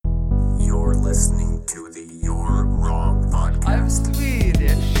listening to the You're Wrong podcast. I'm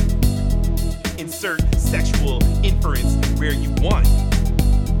Swedish. Insert sexual inference where you want.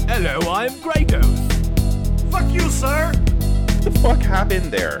 Hello, I'm Kratos. Fuck you, sir! What the fuck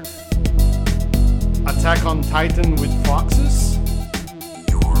happened there? Attack on Titan with foxes?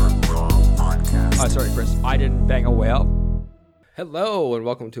 You're Wrong podcast. Sorry, Chris. I didn't bang a whale. Hello, and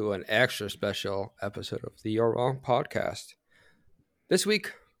welcome to an extra special episode of the You're Wrong podcast. This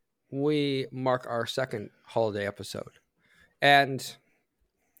week, we mark our second holiday episode. And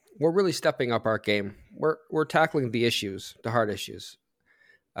we're really stepping up our game. We're tackling the issues, the hard issues,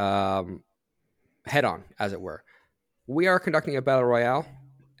 head on, as it were. We are conducting a battle royale,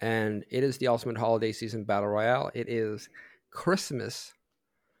 and it is the ultimate holiday season battle royale. It is Christmas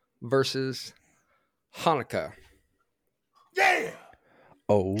versus Hanukkah. Yeah!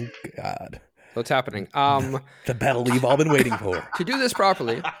 Oh, God. What's happening? The battle we've all been waiting for. To do this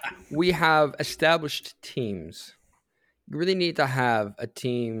properly, we have established teams. You really need to have a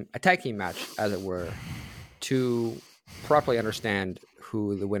tag team match, as it were, to properly understand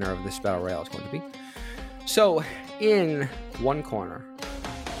who the winner of this battle royale is going to be. So, in one corner,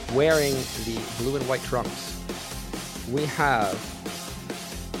 wearing the blue and white trunks, we have,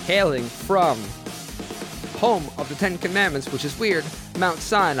 hailing from home of the Ten Commandments, which is weird, Mount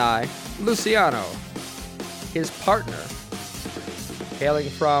Sinai, Luciano. His partner, hailing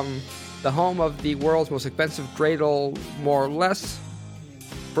from the home of the world's most expensive dreidel, more or less,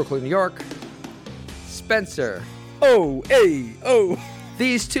 Brooklyn, New York, Spencer. Oh, hey, oh.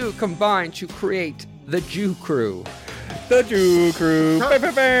 These two combine to create the Jew Crew. The Jew Crew.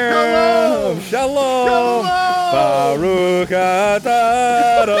 Shalom! Shalom! Baruch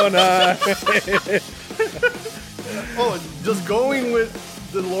atah Adonai. Oh, just going with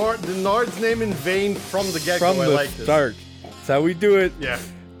the Lord's name in vain from the get-go. From I the like this. start. That's how we do it. Yeah.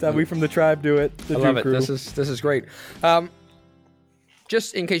 That's how we from the tribe do it. The I Jew love it. Crew. This is great.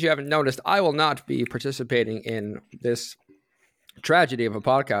 Just in case you haven't noticed, I will not be participating in this tragedy of a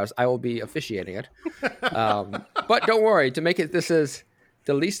podcast. I will be officiating it. But don't worry, to make it this is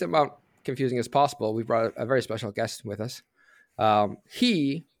the least amount confusing as possible, we brought a very special guest with us.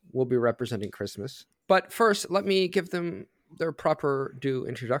 He will be representing Christmas. But first, let me give them their proper due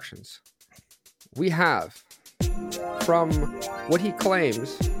introductions. We have, from what he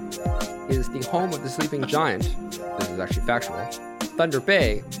claims is the home of the sleeping giant, this is actually factual, Thunder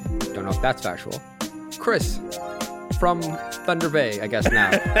Bay, don't know if that's factual, Chris, from Thunder Bay, I guess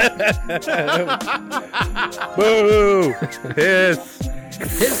now. Boo! Yes.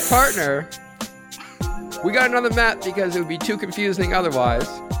 His partner, we got another Matt because it would be too confusing otherwise,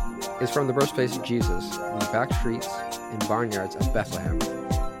 is from the birthplace of Jesus, the back streets and barnyards of Bethlehem.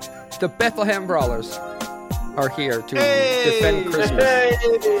 The Bethlehem Brawlers are here to defend Christmas.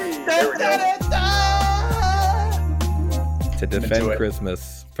 To defend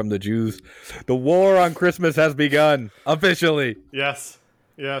Christmas from the Jews. The war on Christmas has begun officially. Yes.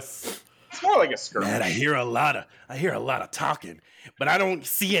 Yes. It's more like a skirmish. Man, I hear a lot of talking, but I don't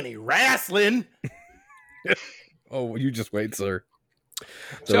see any wrestling. Oh, you just wait, sir.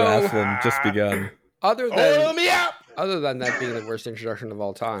 The So- wrestling just begun. Other Oil than me up! that being the worst introduction of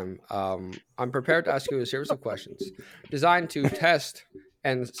all time, I'm prepared to ask you a series of questions designed to test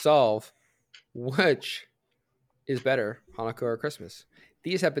and solve which is better, Hanukkah or Christmas.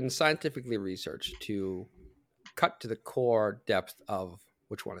 These have been scientifically researched to cut to the core depth of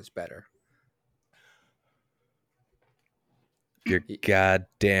which one is better. You're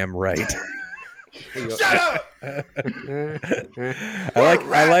goddamn right. Shut up! I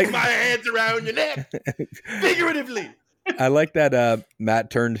like my hands around your neck, figuratively. I like that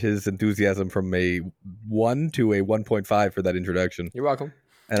Matt turned his enthusiasm from a 1 to a 1.5 for that introduction, You're welcome.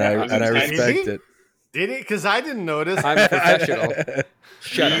 and I respect it. Did it? Because I didn't notice. I'm a professional.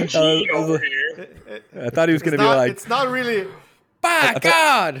 Shut up. I thought he was going to be like, It's not really... By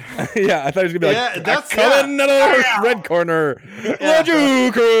God! yeah, I thought he was going to be like, Yeah, that's... come in another red corner, the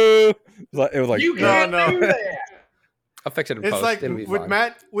Jew Crew. It was like, You No, can't no. do that. I'll fix it in It's post. like It'll be with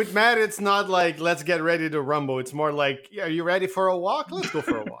fine. Matt, it's not like, let's get ready to rumble. It's more like, yeah, are you ready for a walk? Let's go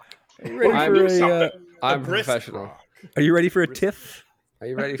for a walk. ready I'm- for do a, I'm a brisk professional. walk. are you ready for a tiff? Are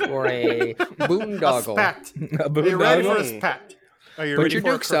you ready for a A boondoggle? spat. A Are you ready for a boondoggle? spat? Are you Put ready your for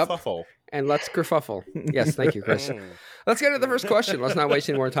a dukes up. Kerfuffle. And let's kerfuffle. Yes, thank you, Chris. Let's get to the first question. Let's not waste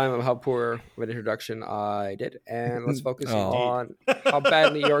any more time on how poor of an introduction I did. And let's focus Oh. on how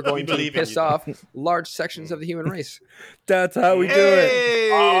badly you're going to believe in piss you. off large sections of the human race. That's how we do it.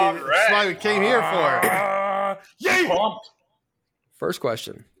 Hey! All That's right. why we came here for. Yay! Pumped. First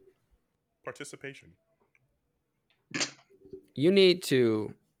question. Participation. You need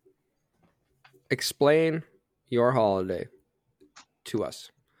to explain your holiday to us.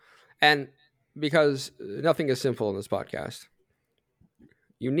 And because nothing is simple in this podcast,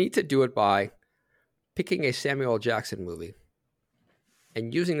 you need to do it by picking a Samuel L. Jackson movie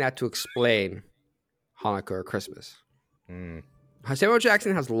and using that to explain Hanukkah or Christmas. Samuel L.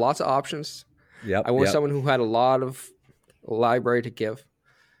 Jackson has lots of options. Yep. I want someone who had a lot of library to give.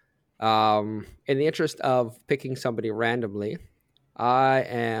 In the interest of picking somebody randomly, I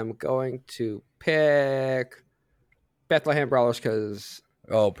am going to pick Bethlehem Brawlers because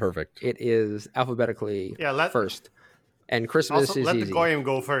perfect. it is alphabetically Yeah, first. And Christmas Also, is let easy. the Goyim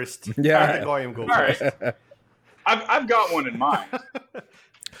go first. Yeah. Let the Goyim go All first. right. I've got one in mind. Do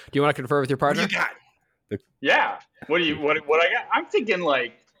you want to confer with your What partner? you got? Yeah. What I got? I'm thinking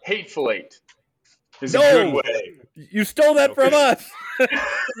like Hateful Eight is a good way. You stole that from us.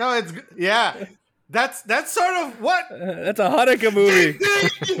 No, it's yeah. That's sort of what. That's a Hanukkah movie.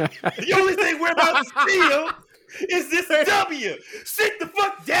 The only thing we're about to steal is this W. Sit the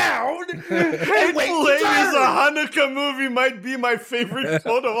fuck down and wait Hateful your Eight is a turn. Hanukkah movie. Might be my favorite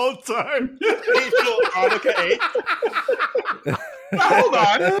quote of all time. Hateful Hanukkah 8. Now, hold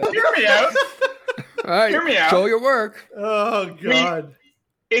on. Hear me out. All right, Hear me out. show your work. Oh God.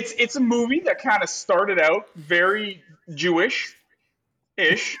 It's a movie that kind of started out very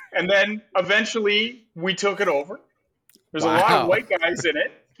Jewish-ish, and then eventually we took it over. There's a lot Wow. of white guys in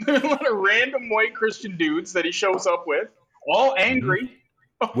it. There's a lot of random white Christian dudes that he shows up with, all angry,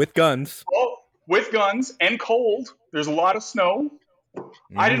 With guns. all with guns and cold. There's a lot of snow.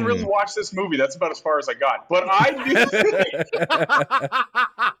 I didn't really watch this movie. That's about as far as I got. But I do think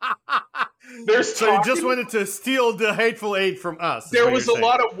there's So you just talking- wanted to steal the Hateful Eight from us. is There what was you're a saying.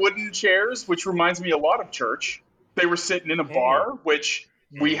 lot of wooden chairs, which reminds me a lot of church. They were sitting in a bar, which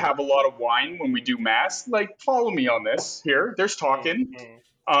we have a lot of wine when we do mass. Like, follow me on this here. There's talking.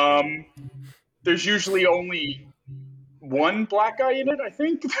 There's usually only one black guy in it, I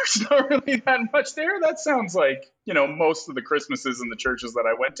think. There's not really that much there. That sounds like, most of the Christmases in the churches that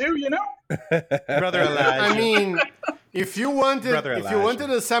I went to, Brother Elijah. I mean, if you wanted Brother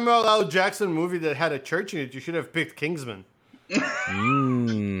Elijah. a Samuel L. Jackson movie that had a church in it, you should have picked Kingsman.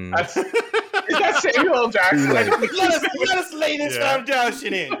 That's, is that Samuel L. Jackson? let us lay this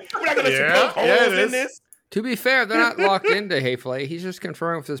foundation in. We're not going to Yeah, poke holes yeah, it in is. this. To be fair, they're not locked into Hateful Eight. He's just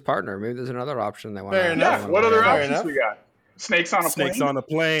conferring with his partner. Maybe there's another option they want Fair to. enough. Yeah, what other Fair options enough. we got? Snakes on a plane? Snakes on a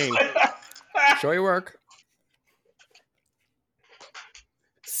plane. Show your work.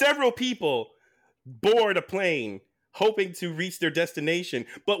 Several people board a plane hoping to reach their destination.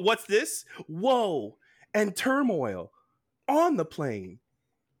 But what's this? Woe and turmoil on the plane.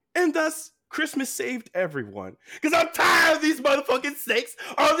 And thus, Christmas saved everyone. Because I'm tired of these motherfucking snakes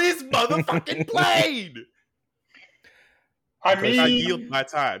on this motherfucking plane. I I mean, yield my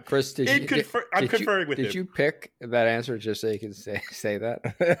time. Chris, I'm conferring with Did him. you pick that answer just so you can say that?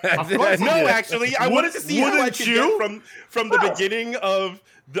 Of course No, you did. actually, I wanted to see how I Wouldn't could you? get from the beginning of.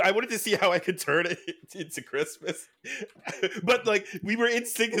 I wanted to see how I could turn it into Christmas, but we were in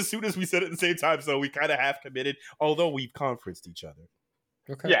sync as soon as we said it at the same time, so we kind of half committed. Although we've conferenced each other.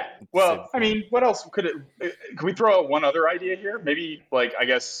 Okay. yeah. Well, I mean, what else could it? Could we throw out one other idea here? Maybe, I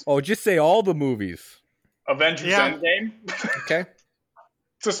guess, Just say all the movies. Avengers Yeah. Endgame. Okay.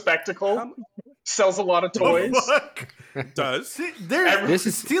 It's a spectacle. Sells a lot of The toys. fuck? Does See, they're This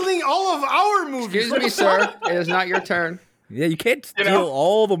is- stealing all of our movies. Excuse me, sir. It is not your turn. Yeah, you can't steal know?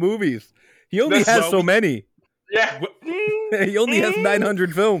 all the movies. He only That's has what so we- many. Yeah. He only has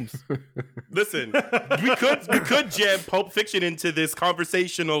 900 films. listen. We could jam Pulp Fiction into this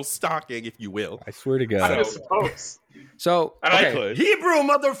conversational stocking, if you will. I swear to I God. suppose. So, And I okay. could. Hebrew,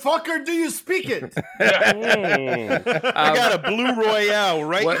 motherfucker, do you speak it? I got a blue Royale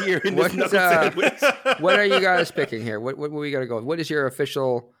right what- here in what this is, knuckle sandwich. What are you guys picking here? What we got to go with? What is your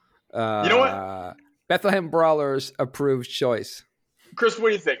official You know what? Bethlehem Brawlers approved choice? Chris, what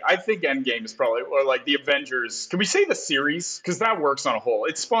do you think? I think Endgame is probably, or the Avengers. Can we say the series? Because that works on a whole.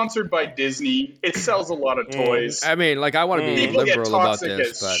 It's sponsored by Disney. It sells a lot of toys. I mean, I want to be People get liberal about toxic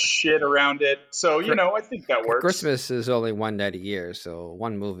this, as but shit around it. So, I think that works. Christmas is only one night a year, so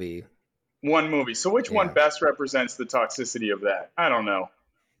one movie. One movie. So which one Yeah. best represents the toxicity of that? I don't know.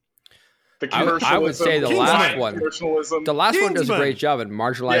 The I would commercialism. say the last one. Commercialism. The last one does a Kingsman. great job. It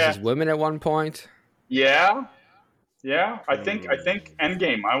marginalizes Yeah. women at one point. Yeah. Yeah. I think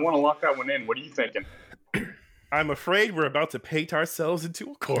Endgame. I want to lock that one in. What are you thinking? I'm afraid we're about to paint ourselves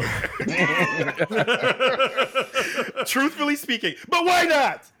into a corner. Truthfully speaking, but why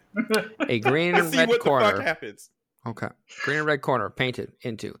not? A green Let's and see red what the fuck corner. happens. Okay. Green and red corner painted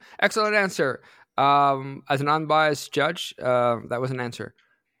into. Excellent answer. As an unbiased judge, that was an answer.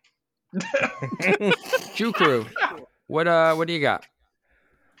 Jew crew. What do you got?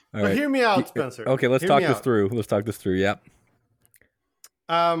 All But right. hear me out, Spencer. Okay, let's Hear talk me this out. through. Let's talk this through. Yep.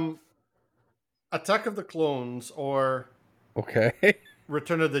 Attack of the Clones or Okay.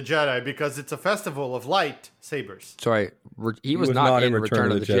 Return of the Jedi, because it's a festival of light sabers. Sorry, he was was not in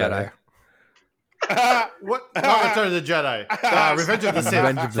Return of the Jedi. What? Not Return of the Jedi. Revenge of the Sith.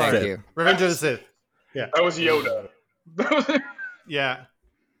 Revenge of the Thank Sith. you. Revenge of the Sith. That was Yoda. Yeah.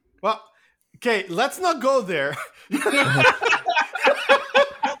 Well, okay, let's not go there.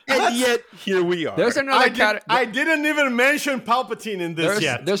 And yet, here we are. There's another I didn't even mention Palpatine in this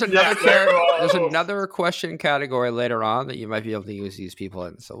yet. There's another Yeah, there's another question category later on that you might be able to use these people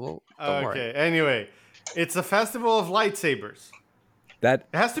in. So don't worry. Okay, anyway, it's a festival of lightsabers. That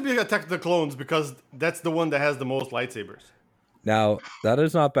It has to be Attack of the Clones because that's the one that has the most lightsabers. now that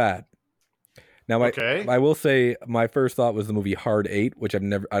is not bad. Now, Okay. I will say my first thought was the movie Hard 8, which I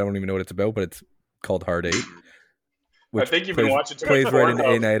don't even know what it's about, but it's called Hard 8. I think you've been watching too plays much right into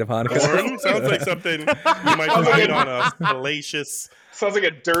porn. A Night of Hanukkah. Porn? Sounds like something you might find on a salacious. Sounds like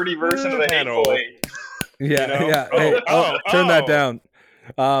a dirty version of the Panel. Hateful Eight. Yeah, You know? yeah. Oh, Hey, oh, turn that oh. down.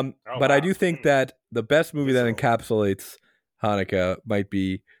 But I wow. do think that the best movie that encapsulates Hanukkah might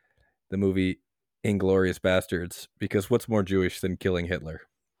be the movie Inglourious Bastards, because what's more Jewish than killing Hitler?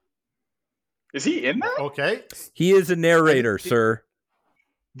 Is he in that? Okay. He is a narrator, sir.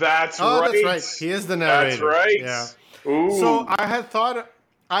 That's Oh, right. that's right. He is the narrator. That's right. Yeah. Ooh. So I had thought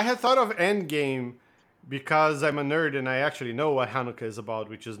of Endgame because I'm a nerd and I actually know what Hanukkah is about,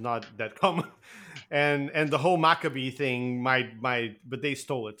 which is not that common. And the whole Maccabee thing but they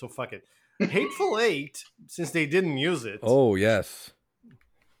stole it, so fuck it. Hateful Eight, since they didn't use it. Oh, yes.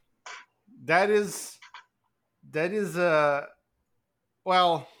 That is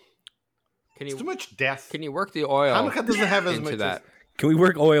well, Can it's too you much death. can you work the oil Hanukkah doesn't have as into much that? Can we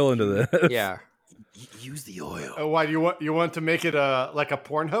work oil into this? Yeah. Use the oil. Why do you want to make it like a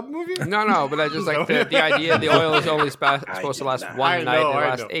Pornhub movie? No, but I just like the idea. The oil is only supposed to last one night and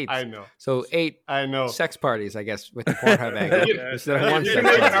last eight. I know. So 8 I know. sex parties, I guess, with the Pornhub angle instead of one You sex can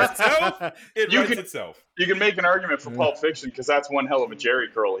make party. an Itself, it You writes can- itself. You can make an argument for Pulp Fiction because that's one hell of a Jerry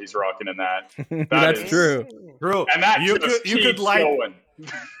curl he's rocking in that. That's is- true. Bro, And that you just could keeps light going.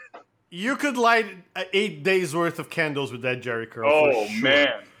 you could light 8 days worth of candles with that Jerry curl. Oh for sure.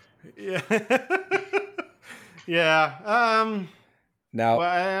 man. Yeah. Yeah. Now,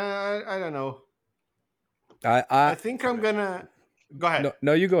 Well, I don't know. I I think I'm gonna go ahead.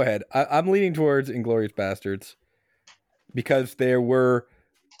 no, you go ahead. I'm leaning towards Inglourious Bastards because there were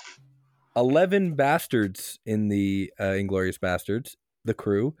 11 bastards in the Inglourious Bastards, the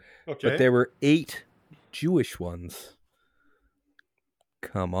crew, Okay. but there were 8 Jewish ones.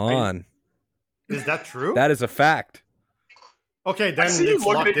 Come on. Is that true? That is a fact. Okay, I then see you it's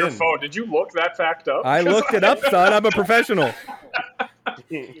looking locked at your in. phone. Did you look that fact up? I looked it up, son. I'm a professional.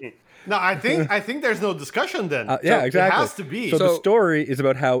 No, I think there's no discussion then. Yeah, So exactly. It has to be. So the So- story is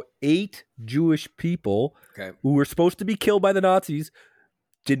about how 8 Jewish people Okay. who were supposed to be killed by the Nazis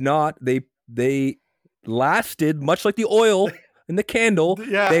did not. They lasted, much like the oil in the candle.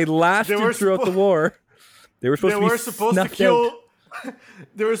 Yeah, they lasted they were throughout the war. They were supposed they to be were supposed to snuffed kill. out.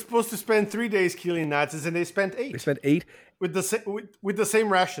 They were supposed to spend 3 days killing Nazis, and they spent 8 They spent 8, with the same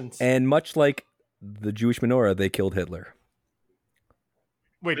rations. and much like the Jewish menorah, they killed Hitler.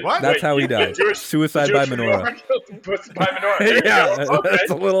 Wait, what? That's how he the died. Jewish- Suicide the by Jewish menorah. by menorah. There you Yeah, go. Okay. that's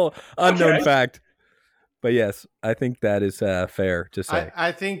a little unknown Okay. fact. But yes, I think that is fair to say.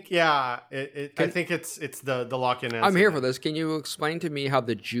 I think I think it's the lock-in answer. I'm here for this. Can you explain to me how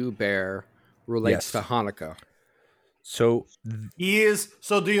the Jew bear relates Yes. to Hanukkah? So, He is.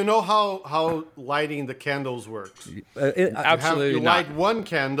 So, do you know how lighting the candles works? Absolutely You not. light one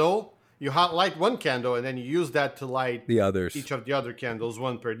candle. You light one candle, and then you use that to light the others. each of the other candles,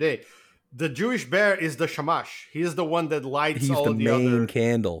 one per day. The Jewish bear is the shamash. He is the one that lights He's all the the main other.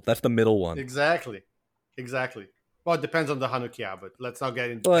 candle. That's the middle one. Exactly. Well, it depends on the Hanukkah, but let's not get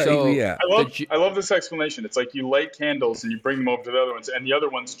into. Well, So- yeah. I love this explanation. It's like you light candles and you bring them over to the other ones, and the other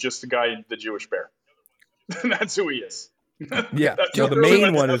one's just the guy, the Jewish bear. That's who he is. Yeah. That's So the really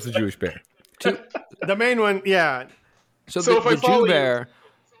main what one it is the Jewish bear. The main one, yeah. So, So if I the follow Jew you- bear.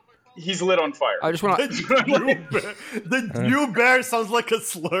 He's lit on fire. I just want to. The Jew bear sounds like a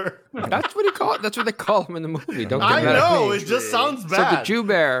slur. That's what he call. That's what they call him in the movie. Don't get I mad at know. me. It just sounds So bad. the Jew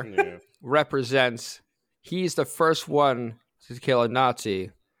bear Yeah. represents. He's the first one to kill a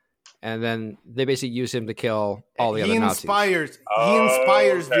Nazi, and then they basically use him to kill all the he other Nazis. inspires. He Oh,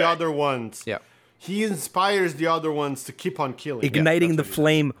 inspires okay. the other ones. Yeah. He inspires the other ones to keep on killing. Igniting Yeah, the that's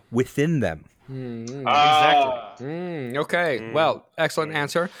flame within them. Exactly. Okay. Well, excellent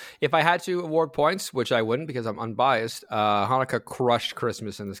answer. If I had to award points, which I wouldn't because I'm unbiased, Hanukkah crushed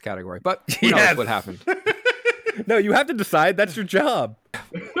Christmas in this category. But who knows what happened? No, you have to decide. That's your job.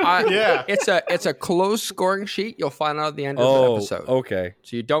 Yeah. It's a close scoring sheet. You'll find out at the end of the episode. Okay.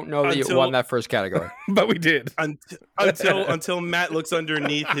 So you don't know that you won that first category. But we did. Until Matt looks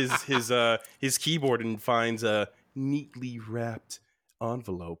underneath his keyboard and finds a neatly wrapped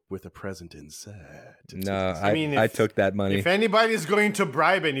envelope with a present inside. No, mean, I took that money. If anybody's going to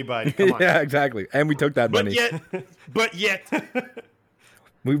bribe anybody, come on. Yeah, exactly. And we took that money. But yet,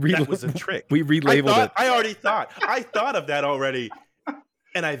 that was a trick. We relabeled it. I thought of that already,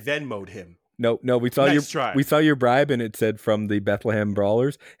 and I Venmo'd him. No, we saw Nice try. we saw your bribe, and it said from the Bethlehem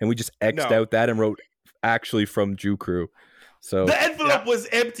Brawlers, and we just X'd out that and wrote actually from Jew Crew. So The envelope was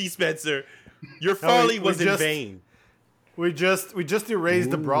empty, Spencer. Your folly was in vain. We just erased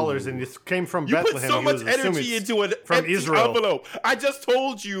the brawlers, and it came from You Bethlehem. put so He much was assuming energy it's into an from empty Israel. envelope. I just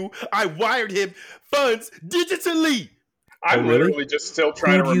told you I wired him funds digitally. I'm really? literally just still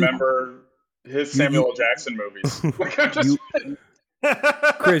trying Who to do you- remember his Samuel L. Jackson movies. Like I'm just.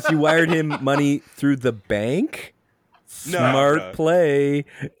 Chris, you wired him money through the bank? No, Smart bruh. play.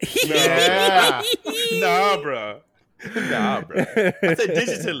 Yeah. Nah, bro. I said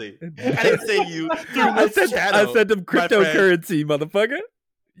digitally. I didn't say you through I this channel. sent him my friend. cryptocurrency, motherfucker.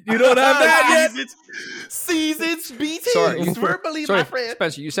 You don't have that yet? Seasons BT. Sorry, verbally, Sorry, my friend.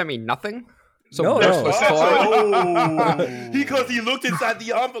 Spencer, you sent me nothing? So No. worthless toy? Oh, because he looked inside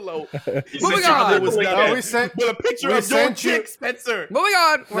the envelope. Moving on. It was No, not we sent- with a picture we of your sent you- dick, Spencer. Moving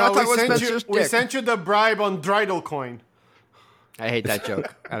on. We're not No, talking about Spencer's we dick. sent you the bribe on Dreidel coin. I hate that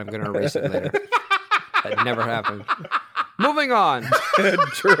joke, and I'm going to erase it later. That never happened. Moving on. Did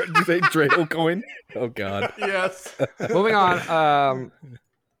you say Dreidel coin? Oh, God. Yes. Moving on.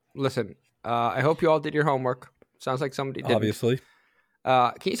 Listen, I hope you all did your homework. Sounds like somebody did. Obviously.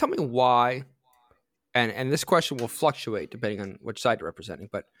 Can you tell me why? And this question will fluctuate depending on which side you're representing,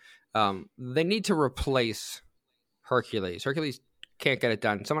 but they need to replace Hercules. Hercules can't get it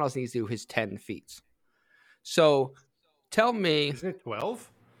done. Someone else needs to do his 10 feats. So tell me, Isn't it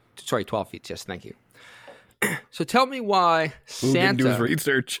 12? sorry, 12 feats. Yes, thank you. So tell me why Who didn't do his Santa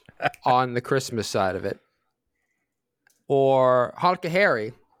research? on the Christmas side of it or Hanukkah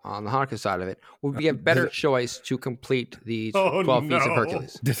Harry on the Hanukkah side of it would be a better choice to complete these 12 feats of no.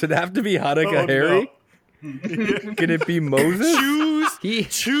 Hercules. Does it have to be Hanukkah Oh, Harry? Can it be Moses?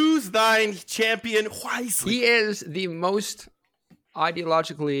 Choose thine champion wisely. He is the most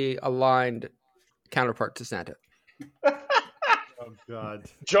ideologically aligned counterpart to Santa. Oh, God.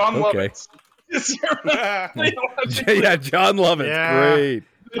 John Okay. Lovitz. Is your- Yeah, John Lovitz. Yeah. Great.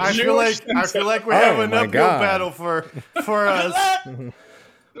 I feel like we have Oh, an my uphill God. battle for us. Do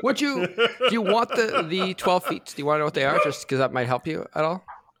you want the 12 feats? Do you want to know what they are? Just because that might help you at all?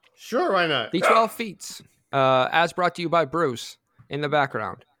 Sure, why not? The 12 feats, as brought to you by Bruce in the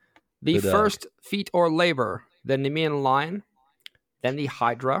background. The Good dog. first feat or labor, the Nemean lion, then the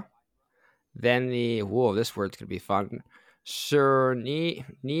Hydra, then the, whoa, this word's going to be fun,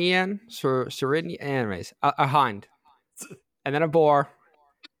 anyways, a hind, and then a boar,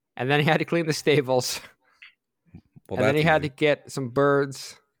 and then he had to clean the stables, Well, and then he that's had to easy. get some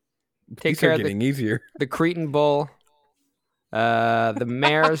birds, take These care are of the getting easier. the Cretan bull, the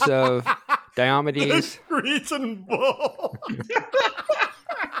mares of Diomedes. Cretan bull.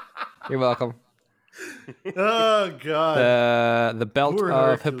 You're welcome. Oh, God. The belt Poor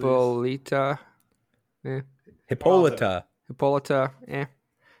of Hercules. Hippolyta. Hippolyta.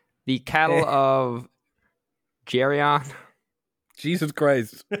 The cattle of Geryon. Jesus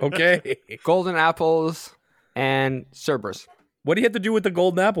Christ. Okay. Golden apples and Cerberus. What do you have to do with the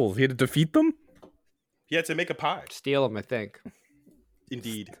golden apples? He had to defeat them? He had to make a pie. Steal them, I think.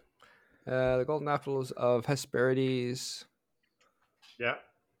 Indeed. The golden apples of Hesperides. Yeah.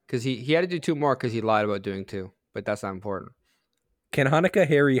 Because he had to do 2 more because he lied about doing 2. But that's not important. Can Hanukkah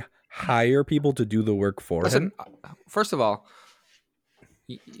Harry hire people to do the work for Listen, him? first of all,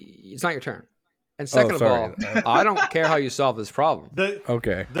 it's not your turn. And second of sorry. all, I don't care how you solve this problem.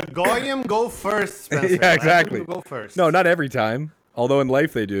 Okay. The Goyim go first, Spencer. Yeah, exactly. Let them go first. No, not every time. Although in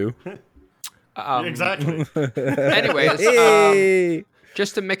life they do. Exactly. Anyways, Hey!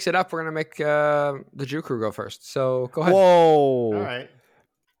 just to mix it up, we're going to make the Jew crew go first. So go ahead. Whoa. All right.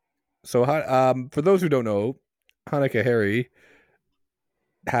 So, for those who don't know, Hanukkah Harry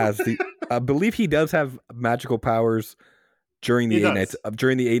has the. I believe he does have magical powers during the He 8 does. nights.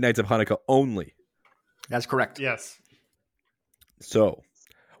 During the 8 nights of Hanukkah only. That's correct. Yes. So,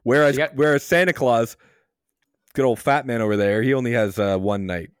 whereas You got- whereas Santa Claus good old fat man over there, he only has one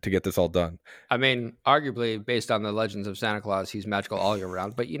night to get this all done. I mean, arguably, based on the legends of Santa Claus, he's magical all year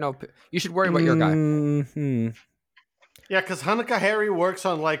round. But, you should worry about your guy. Mm-hmm. Yeah, because Hanukkah Harry works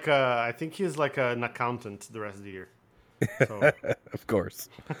on I think he's like an accountant the rest of the year. So. Of course.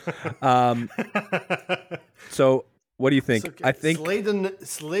 So, what do you think? So, I think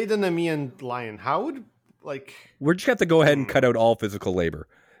Slade and Lion. How would we're just going to have to go ahead and cut out all physical labor.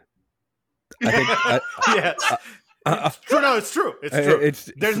 I think. Yes. It's true. No, it's true. It's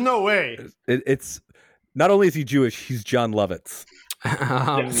true. There's no way. It's not only is he Jewish, he's John Lovitz.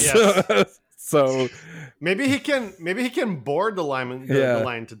 Yes. So maybe he can board the lion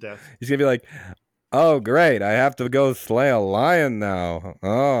to death. He's gonna be like, "Oh, great! I have to go slay a lion now."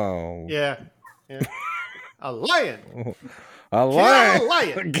 Oh, yeah. A lion. A lion. Kill a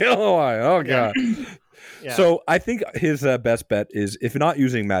lion. Kill a lion. Oh god. Yeah. So I think his best bet is, if not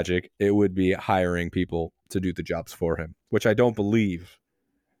using magic, it would be hiring people to do the jobs for him, which I don't believe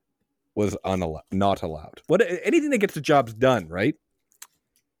was not allowed. Anything that gets the jobs done, right?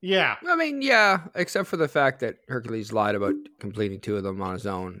 Yeah. I mean, yeah, except for the fact that Hercules lied about completing 2 of them on his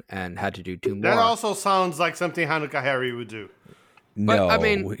own and had to do 2 more. That also sounds like something Hanukkah Harry would do. But, No, I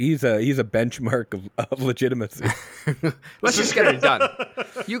mean, he's a benchmark of legitimacy. Let's just get him done.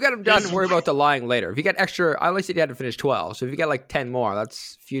 You get him done and worry about the lying later. If you get extra, I only said you had to finish 12. So if you get like 10 more,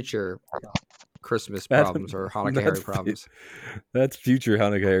 that's future Christmas problems or Hanukkah Harry problems. That's future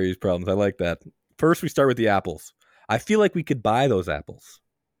Hanukkah Harry's problems. I like that. First, we start with the apples. I feel like we could buy those apples.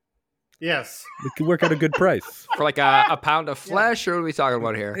 Yes. We could work at a good price. For like a pound of flesh, or what are we talking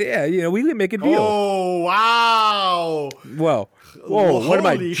about here? Yeah, we can make a deal. Oh, wow. Whoa, what am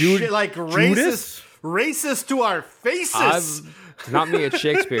I, Holy Judas? shit, like racist to our faces. It's not me, it's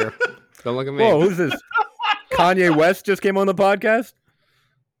Shakespeare. Don't look at me. Whoa, who's this? Kanye West just came on the podcast?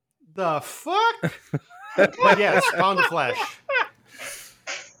 The fuck? But yes, pound of flesh.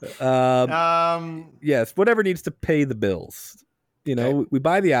 Yes, whatever needs to pay the bills. Okay. We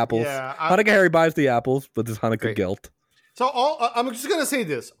buy the apples. Yeah, Hanukkah Harry buys the apples with his Hanukkah Great. guilt. So I'm just gonna say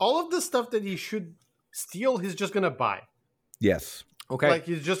this: all of the stuff that he should steal, he's just gonna buy. Yes. Okay. Like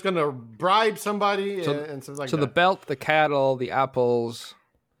he's just gonna bribe somebody and something like So that. the belt, the cattle, the apples.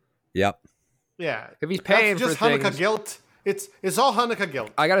 Yep. Yeah. If he's paying That's just for Hanukkah things, guilt. It's all Hanukkah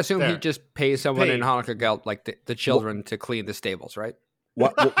guilt. I gotta assume he There. just pays someone in Paid. Hanukkah guilt, like the children, to clean the stables, right?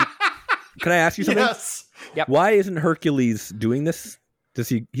 What can I ask you something? Yes. Yep. Why isn't Hercules doing this? Does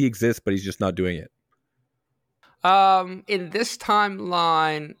he exists, but he's just not doing it? In this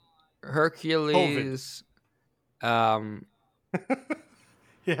timeline, Hercules, He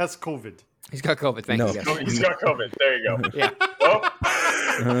has COVID. he's got COVID. Thank No. you. Yes. Oh, he's got COVID. There you go. Yeah. Oh,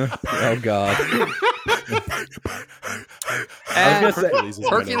 Oh God. And I was gonna say-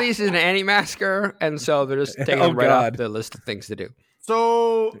 Hercules is an anti-masker, and so they're just taking Oh, him right God. off the list of things to do.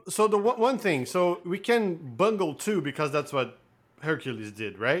 So the one thing, so we can bungle too because that's what Hercules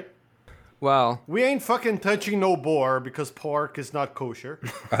did, right? Well, We ain't fucking touching no boar because pork is not kosher.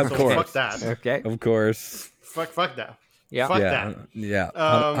 Of So course. fuck that. okay. Of course. Fuck that. Yeah. Fuck Yeah. that. Yeah.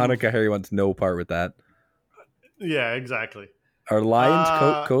 Um, Hanukkah Harry wants no part with that. Yeah, exactly. Are lions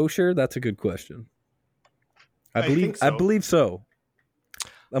Uh, kosher? That's a good question. I think believe so. so.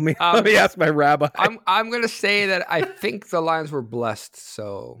 Let me ask my rabbi. I'm gonna say that I think the lions were blessed.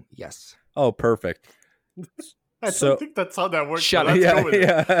 So yes. Oh, perfect. I So- don't think that's how that works. Shut but up. let's go with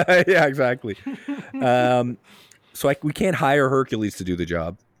it. Yeah, exactly. So we can't hire Hercules to do the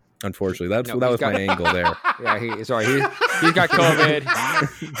job. Unfortunately, that No, was he's got- my angle there. Yeah. He's got COVID.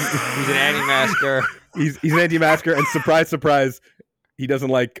 He's an anti-masker. He's an anti-masker, and surprise, surprise, he doesn't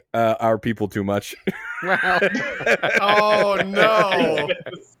like our people too much. Well, Oh no.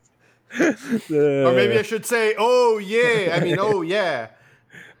 Or maybe I Uh, should say, oh yeah. I mean, oh yeah.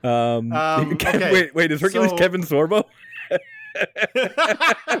 Okay. Wait, is Hercules So- Kevin Sorbo?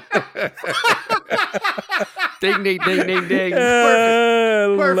 ding, ding, ding, ding, ding.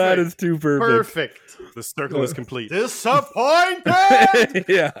 That Perfect. is too perfect. Perfect. The circle is complete. Disappointed.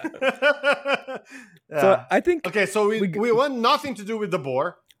 Yeah. So Yeah. I think Okay, so we want nothing to do with the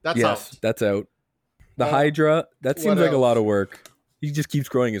boar. That's yes, out. that's out. The Uh, Hydra, that seems what like a lot else? of work. He just keeps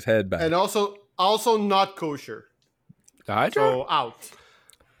growing his head back. And also not kosher. The Hydra? So out.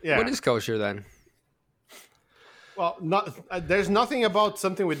 Yeah. What is kosher then? Well, not there's nothing about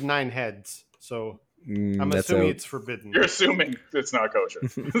something with 9 heads. So I'm That's assuming out. it's forbidden. you're assuming it's not kosher.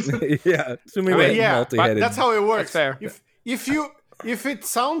 Yeah, assuming I we're mean, Yeah, but multi-headed. that's how it works. That's fair. If it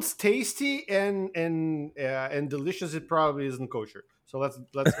sounds tasty and delicious, it probably isn't kosher. So let's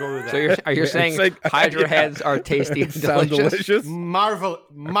go with that. So are you saying like- Hydra yeah. heads are tasty and Sounds delicious? delicious.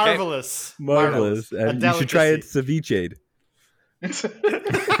 Marvelous. Marvelous. A And you should try it delicacy. ceviche.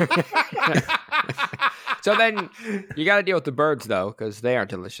 So then you got to deal with the birds though, because they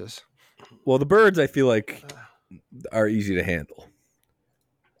aren't delicious. Well, the birds I feel like are easy to handle.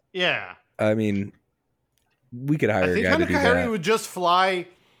 Yeah. I mean, we could hire I a think guy to do Hanukkah Harry that. would just fly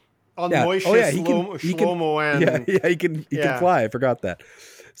on Yeah. Moishe, Oh, yeah, he can- Shlomo, and he can Yeah. fly. I forgot that.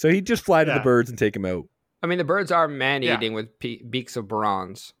 So he'd just fly to the Yeah. birds and take them out. I mean, the birds are man-eating with beaks of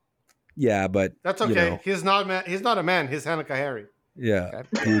bronze. Yeah, but that's you okay. know, He's not a man. He's Hanukkah Harry. yeah,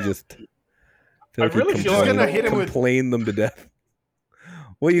 Okay. he would just. I really feel like- Gonna hit him with- complain them to death.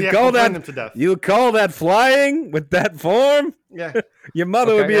 Well, you Yeah, call complain that them to death. you call that flying with that form? Yeah, Your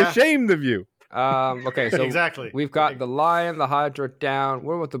mother would Okay. be Yeah. ashamed of you. Okay, so exactly. we've got the lion, the hydra down.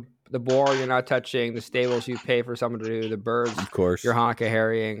 What about the boar you're not touching? The stables you pay for someone to do. The birds Of course, you're Hanukkah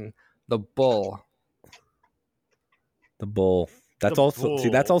harrying. The bull. the bull. That's The also see.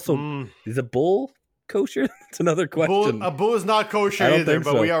 That's bull. also is a bull kosher? That's another question. A bull is not kosher I don't either, think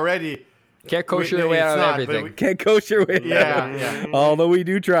but so. we already. Can't kosher We- your way it's out of not, but everything. we- Can't kosher with Yeah, yeah. Although we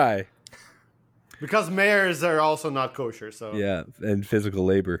do try. Because mayors are also not kosher, so Yeah, and physical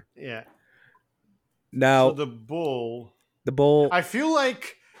labor. yeah. Now So the bull. the bull. I feel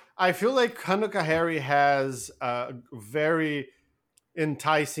like Hanukkah Harry has a very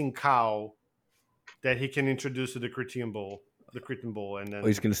enticing cow that he can introduce to the Cretan bull, and then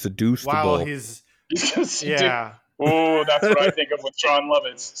he's going to seduce the while bull. he's He's just yeah. Oh, that's what I think of with John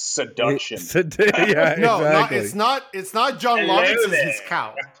Lovitz. Seduction. Yeah, No, exactly. it's not John Hello Lovitz, it's there. his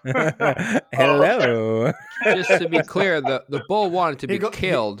cow. Hello. Just to be clear, the bull wanted to He be go-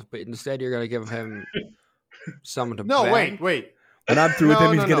 killed, but instead you're going to give him someone to No, bang? wait. When I'm through with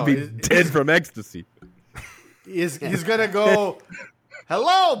No, him, he's no, going to no. be dead from ecstasy. He's gonna go,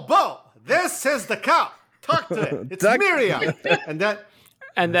 hello, bull. This is the cow. Talk to it. It's Talk- Miriam. And then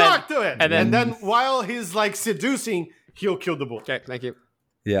And then talk to it. and And then- then while he's like seducing, he'll kill the bull. okay, thank you.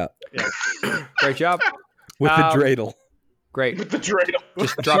 Yeah, Great job. with Um, the dreidel. Great. The dreidel.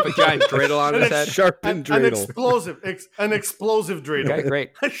 Just drop a giant dreidel on his head. Sharpened An dreidel. explosive dreidel. Okay,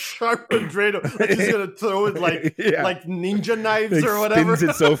 great. A sharpened dreidel. Like he's gonna throw it like Yeah. like ninja knives Like, or whatever. spins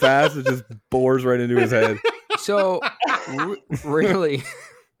it so fast it just bores right into his head. So really,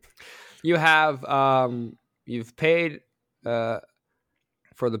 you have you've paid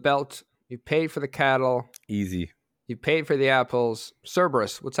for the belt, you paid for the cattle, Easy. you paid for the apples.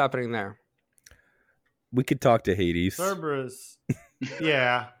 Cerberus, what's happening there? We could talk to Hades. Cerberus.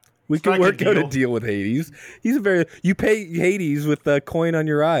 Yeah. We could Strike a work out a deal. deal with Hades. He's you pay Hades with a coin on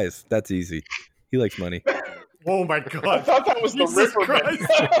your eyes. That's easy. He likes money. Oh my I god. thought that was the Jesus Riverman.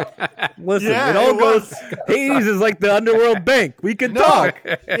 Christ. Listen, Yeah, it all it goes. was. Hades is like the underworld bank. We could No. talk.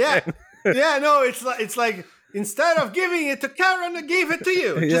 Yeah. Yeah, no, it's like instead of giving it to Karen, I gave it to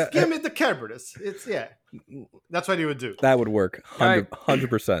you. Yeah. Just give me the Cerberus. It's that's what he would do. That would work. right.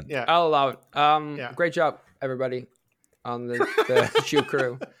 100%. Yeah. I'll allow it. Yeah. Great job, everybody on the shoe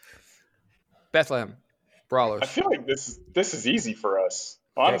crew. Bethlehem, I Brawlers, feel like this is easy for us,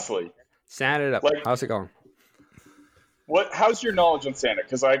 honestly. sand it up. Like- How's it going? How's your knowledge on Santa?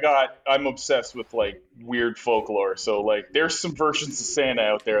 Because I'm obsessed with like weird folklore. So like, there's some versions of Santa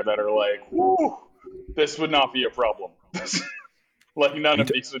out there that are like, whoo, this would not be a problem. Like none of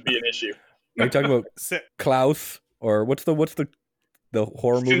these would be an issue. Are you talking about Klaus or what's the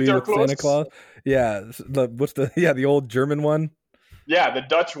horror movie with Sinterklaas? Santa Claus? Yeah, the old German one. Yeah, the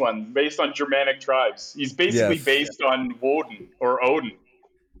Dutch one, based on Germanic tribes. He's basically Yes. based on Woden or Odin.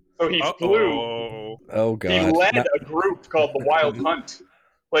 So he flew. Oh. Oh god. He led Now- a group called the Wild Hunt.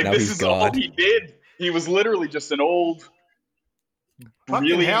 Like Now this he's is all God. he did. He was literally just an old, Fucking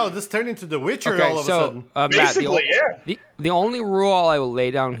really hell, this turned into The Witcher Okay, all of a so sudden. Matt, basically, the only rule I will lay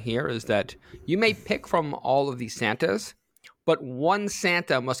down here is that you may pick from all of these Santas, but one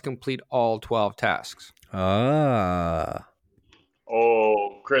Santa must complete all 12 tasks. Ah.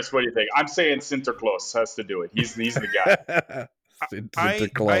 Oh, Chris, what do you think? I'm saying Sinterklaas has to do it. He's the guy.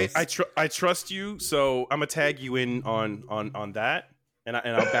 I trust you, so I'm gonna tag you in on that, and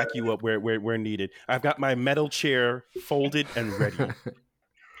I'll back you up where needed. I've got my metal chair folded and ready.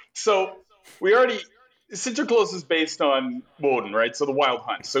 So Sinterklaas is based on Woden, right? So the Wild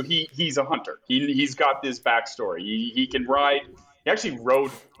Hunt. So he's a hunter. He's got this backstory. He can ride. He actually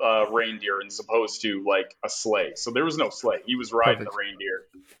rode reindeer as opposed to like a sleigh. So there was no sleigh. He was riding the reindeer.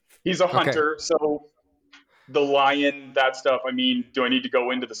 He's a hunter. So the lion, that stuff. I mean, do I need to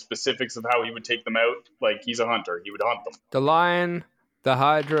go into the specifics of how he would take them out? Like he's a hunter. He would hunt them. The lion, the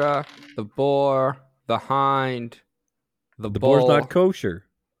hydra, the boar, the hind, the boar's bull. not kosher.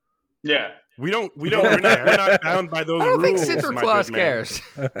 Yeah. We're not bound by those I don't think rules. my Sinterklaas good man. cares.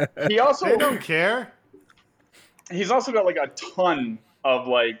 He also They don't care. he's also got like a ton of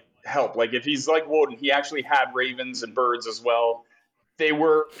like help. Like if he's like Woden, he actually had ravens and birds as well. They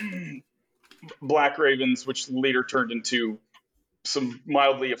were black ravens, which later turned into some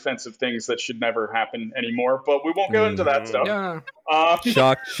mildly offensive things that should never happen anymore. But we won't go into that stuff. Yeah.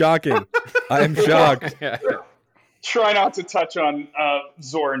 Shocking. I am shocked. Try not to touch on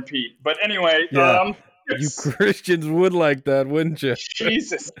Zor and Pete. But anyway, Yeah. You Christians would like that, wouldn't you?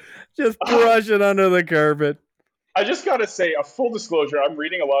 Jesus. Just brush it under the carpet. I just got to say, a full disclosure, I'm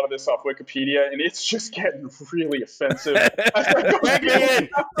reading a lot of this off Wikipedia, and it's just getting really offensive. Tag me in!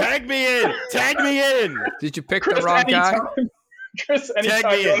 Tag me in! Tag me in! Did you pick Chris, the wrong guy? Chris, anytime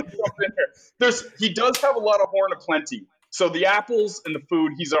Tag me you in. want to jump in here. He does have a lot of horn of plenty. So the apples and the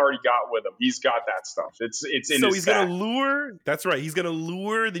food he's already got with him. He's got that stuff. It's in So his he's sack. gonna lure. That's right. He's gonna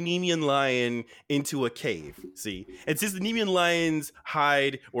lure the Nemean lion into a cave. See, and since the Nemean lion's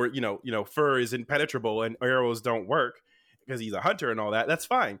hide or fur is impenetrable and arrows don't work because he's a hunter and all that, that's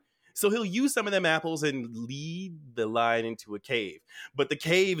fine. So he'll use some of them apples and lead the lion into a cave. But the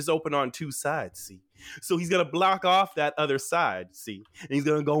cave is open on two sides. See, so he's gonna block off that other side. See, and he's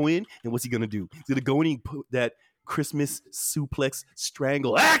gonna go in. And what's he gonna do? He's gonna go in and put that Christmas suplex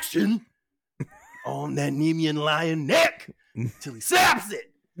strangle action on that Nemean lion neck until he saps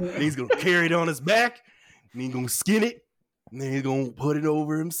it. And he's gonna carry it on his back, and he's gonna skin it, and then he's gonna put it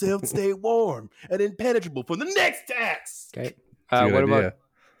over himself to stay warm and impenetrable for the next tax. Okay. Good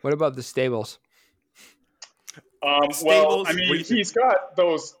What about the stables? Well, Stables, I what do mean, you think? he's got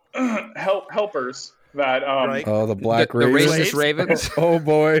those helpers that. Right. Oh, the black The ravens. racist ravens? Oh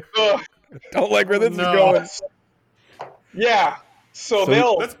boy. Ugh, Don't like where this no. is going. yeah. So So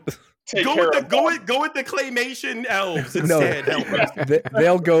they'll Let's take go care with the of go with the claymation elves No, instead. helpers.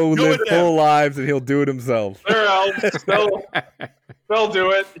 they'll go Go live with them. full lives and he'll do it himself. They're elves. They'll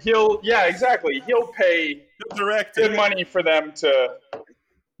do it. Exactly. He'll pay Direct good it. money for them to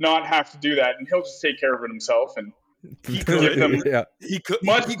not have to do that, and he'll just take care of it himself and He give them could. Yeah. He could.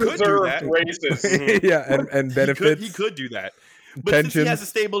 much He could do deserved that. raises. Yeah, and benefits. He could do that. But since Pension. he has a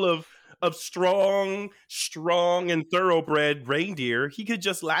stable of strong and thoroughbred reindeer, he could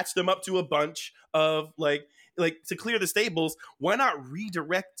just latch them up to a bunch of like to clear the stables. Why not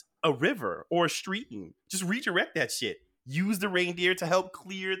redirect a river or a stream? Just redirect that shit. Use the reindeer to help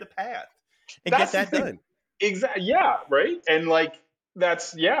clear the path and That's get that the thing. done. Exactly. Yeah. Right. And like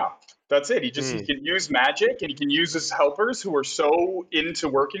that's it. He can use magic, and he can use his helpers who are so into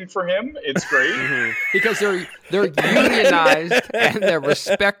working for him. It's great. Because they're unionized and they're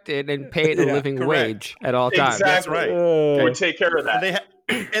respected and paid a Yeah, living correct. wage at all times. Exactly. That's right. He would take care of that.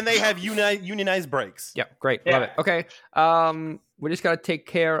 And they have unionized breaks. Yeah, great. Yeah. Love it. Okay. We just got to take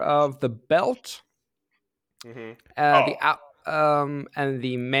care of the belt, Mhm. and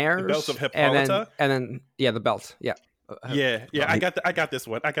the mares. The belt of and Hippolyta? then the belt. Yeah. Yeah. I got this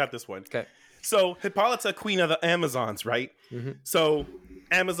one. Okay. So Hippolyta, queen of the Amazons, right? Mhm. So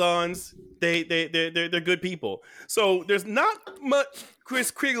Amazons, they're good people. So there's not much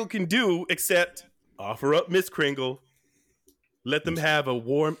Chris Kringle can do except offer up Miss Kringle, let them have a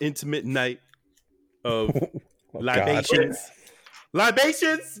warm, intimate night of libations,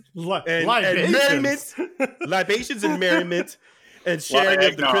 and merriment, libations and merriment, and sharing of the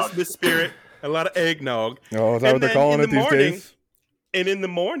eggnog. Christmas spirit. A lot of eggnog. Oh, is that what they're then calling in it the these morning- days? And in the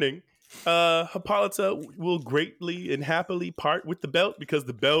morning, Hippolyta will greatly and happily part with the belt because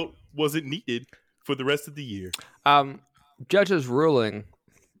the belt wasn't needed for the rest of the year. Judge's ruling,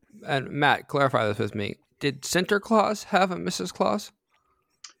 and Matt, clarify this with me. Did Sinterklaas have a Mrs. Claus?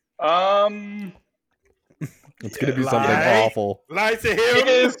 It's going to be Lie. something awful. Lie to him. It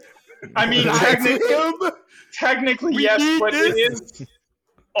is. I mean, Lie to him. technically We yes, need but this. it is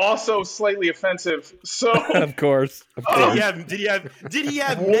also slightly offensive. So Of course. Did he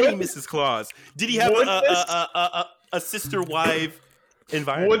have many Mrs. Claus? Did he have Would a sister wife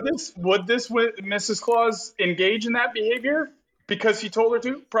environment? would Mrs. Claus engage in that behavior because he told her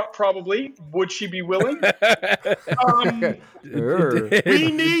to? Probably. Would she be willing? Sure.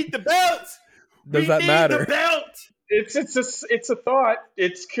 We need the belt. Does that matter? The belt. It's a thought.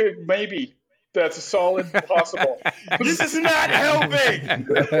 It's could maybe. That's a solid possible. This is not helping.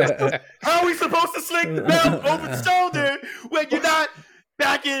 How are we supposed to sling the belt over the shoulder when you're not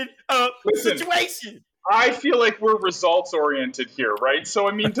backing up the Listen. situation? I feel like we're results oriented here, right? So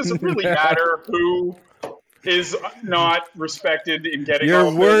I mean, does it really matter who is not respected in getting. You're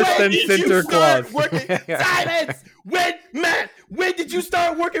all worse this. than When did you start Sinterklaas. working? Silence! When did you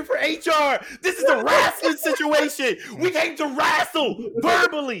start working for HR? This is a wrestling situation. We came to wrestle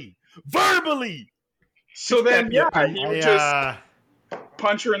verbally. So then, yeah, he would just I,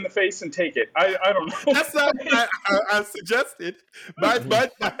 punch her in the face and take it. I don't know. That's not what I suggested.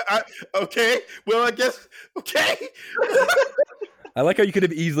 Okay. Well, I guess. Okay. I like how you could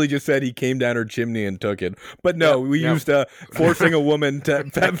have easily just said he came down her chimney and took it. But no, we used forcing a woman to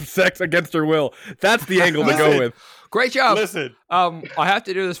have sex against her will. That's the angle to go with. Great job. Listen. I have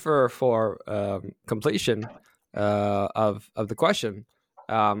to do this for completion of the question.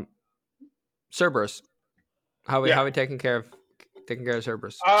 Cerberus, how we taking care of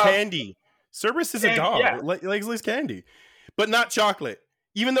Cerberus? Candy. Cerberus is a dog. yeah. Likes candy, but not chocolate.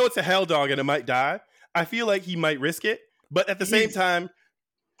 Even though it's a hell dog and it might die, I feel like he might risk it. But at the same time,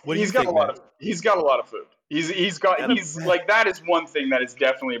 what do you think, man? He's got a lot of food. He's like, that is one thing that is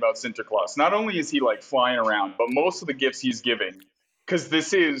definitely about Sinterklaas. Not only is he like flying around, but most of the gifts he's giving, because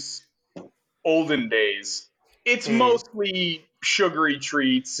this is olden days, it's mostly sugary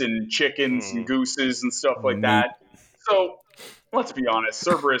treats and chickens and gooses and stuff like that. So let's be honest,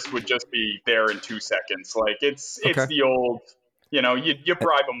 Cerberus would just be there in 2 seconds. Like it's the old, you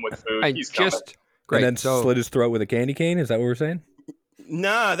bribe him with food. He's coming. Great. And then slit his throat with a candy cane? Is that what we're saying?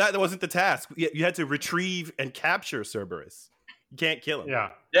 Nah, that wasn't the task. You had to retrieve and capture Cerberus. You can't kill him. yeah.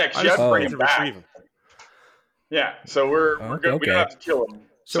 Yeah, 'cause you have to bring him back. Retrieve him. Yeah, so we're good. Okay. We don't have to kill him.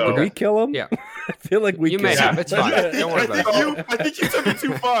 So Did we kill him? Yeah. I feel like we You killed may him. have. It's fine. Don't worry about it. I think you took it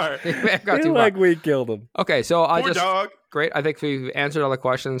too far. I I got feel too like far. we killed him. Okay, so I Poor just dog. great. I think we've answered all the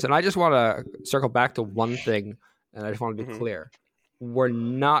questions, and I just want to circle back to one thing, and I just want to be clear: we're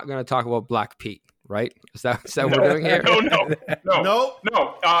not going to talk about Black Pete, right? Is that what we're doing here? No.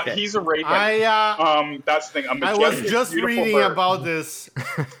 He's a raven. That's the thing. I was just reading about this.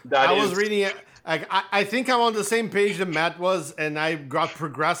 That was reading it. I think I'm on the same page that Matt was, and I got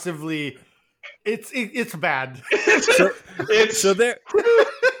progressively. It's bad. So there.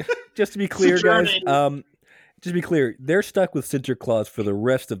 Just to be clear, guys. journey. Just to be clear, they're stuck with Sinterklaas for the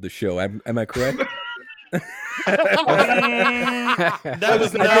rest of the show. Am I correct? That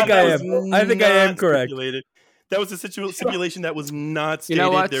was not, I think I am correct. Stipulated. That was a stipulation that was not stated, You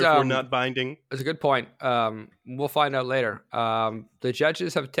know what? therefore not binding. That's a good point. We'll find out later. The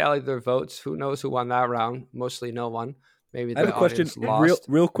judges have tallied their votes. Who knows who won that round? Mostly no one. Maybe the I have a question. audience lost.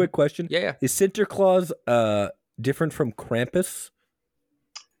 Real quick question. Yeah. Is Sinterklaas different from Krampus?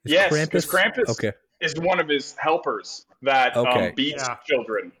 Yes, because Krampus Okay. is one of his helpers that beats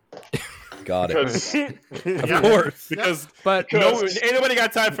children. Got it. Because Of course. Because But ain't nobody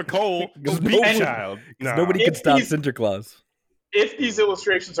got time for Cole. Go beat a child. Nah. Nobody can If stop he's- Sinterklaas. if these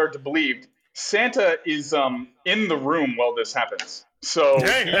illustrations are to believed, Santa is in the room while this happens. So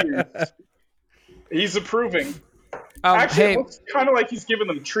he's approving. Actually, hey, it looks kind of like he's giving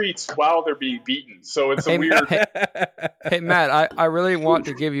them treats while they're being beaten. So it's a weird. hey, Matt, I really want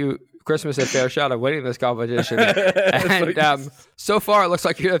to give you Christmas a fair shot of winning this competition. And so far, it looks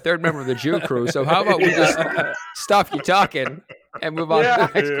like you're the third member of the Jew crew. So how about we just stop you talking and move on to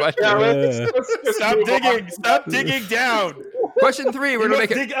the next question? Yeah, let's Stop move digging. on. Stop digging down. Question 3, we're You gonna must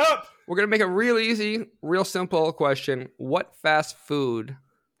make it. dig up. We're gonna make it real easy, real simple question. What fast food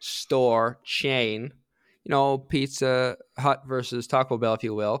store chain, Pizza Hut versus Taco Bell, if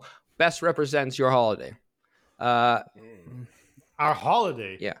you will, best represents your holiday? Our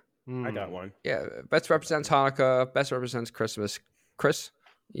holiday. Yeah. I got one. Yeah, best represents Hanukkah, best represents Christmas. Chris,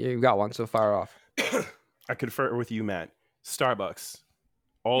 you got one, so fire off. I confer with you, Matt. Starbucks.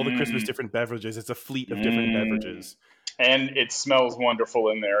 All the Christmas different beverages. It's a fleet of different beverages. And it smells wonderful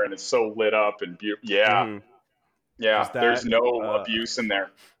in there, and it's so lit up and beautiful. Yeah, yeah. Is that, There's no abuse in there.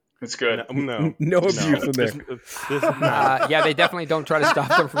 It's good. No. No abuse in there. Yeah, they definitely don't try to stop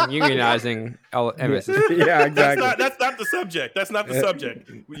them from unionizing. Yeah, exactly. That's not the subject. That's not the subject.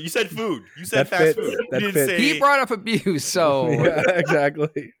 You said food. You said That fast fits. food. That You didn't fits. say He brought up abuse, so Yeah,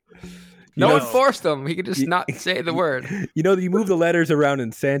 exactly. no know- one forced him. He could just not say the word. You move the letters around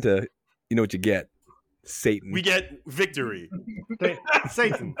in Santa, you know what you get? Satan. we get victory.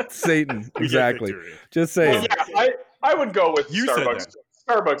 Satan. Satan. We get Exactly. victory. Just saying. Well, yeah, I would go with You said Starbucks. that.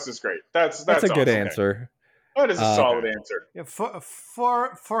 Starbucks is great. That's That's a good awesome. answer. That is a solid answer. Yeah, for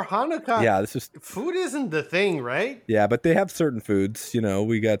Hanukkah, Yeah, this is food isn't the thing, right? but they have certain foods.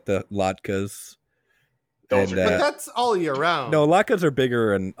 We got the latkes. Those And are But that's all year round. no, latkes are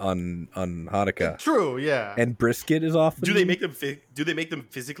bigger on Hanukkah. True, yeah. And brisket is often. Do they make them? Do they make them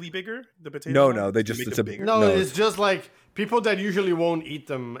physically bigger? The potatoes? No, they just make it's them a bigger. no, it's just like people that usually won't eat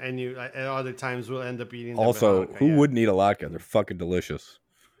them, and you at other times will end up eating them. Also, at Hanukkah, who wouldn't eat a latke? They're fucking delicious.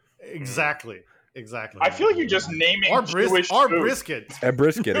 Exactly. I feel like you're just naming Or Jewish food. brisket. A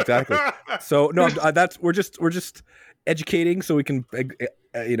brisket, exactly. So no, we're just educating so we can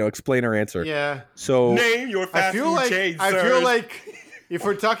explain our answer. Yeah. So Name your fast food chain, I sirs. feel like if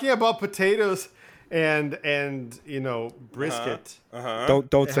we're talking about potatoes and brisket,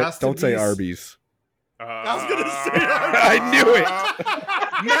 don't has to say be Arby's. I was gonna say I knew it.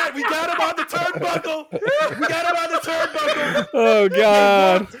 Matt, we got him on the turnbuckle. Oh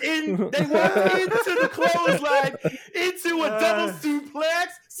God. They walked into the clothesline, into a double suplex,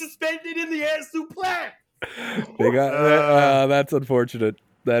 suspended in the air suplex. They got that's unfortunate.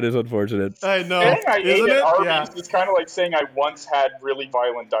 That is unfortunate. I know. Saying I ate Isn't at it? Arby's Yeah. is kind of like saying I once had really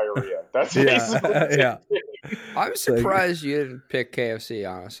violent diarrhea. That's basically the same Yeah. thing. I'm surprised you didn't pick KFC.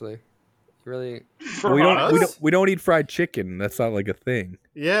 Honestly, really, For We us, don't eat fried chicken. That's not like a thing.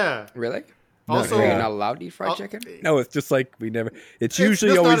 Yeah. really. Also, Are you Yeah. not allowed to eat fried chicken? No, it's just like we never. It's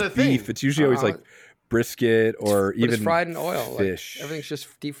usually just not always a thing. beef. It's usually always like brisket or But even it's fried in oil. fish. Like, everything's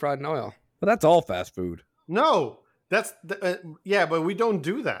just deep fried in oil. Well, that's all fast food. no, that's yeah, but we don't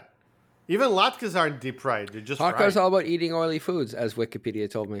do that. Even latkes aren't deep fried; they're just Hanukkah fried. is all about eating oily foods, as Wikipedia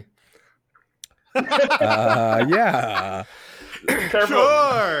told me. Yeah. careful.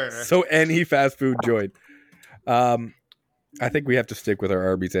 Sure. So any fast food joint. I think we have to stick with our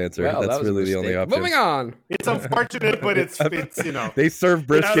Arby's answer. Well, that That's was a really the only mistake. option. Moving on. It's unfortunate, but it's They serve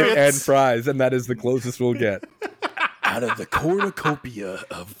brisket it's- and fries, and that is the closest we'll get. Out of the cornucopia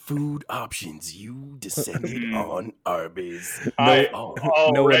of food options, you descended on Arby's. I Oh, no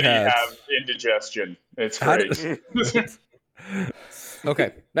one already has. have indigestion. It's How great.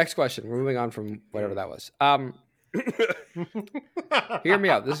 Okay, next question. We're moving on from whatever that was. Hear me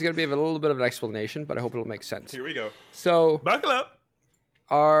out. This is going to be a little bit of an explanation, but I hope it'll make sense. Here we go. So, Buckle up.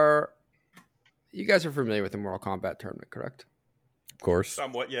 you guys are familiar with the Mortal Kombat tournament, correct? Of course.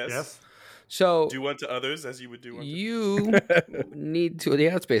 Somewhat, yes. yes. So, Do unto others as you would do unto you need to,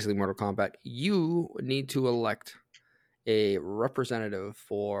 yeah, it's basically Mortal Kombat. You need to elect a representative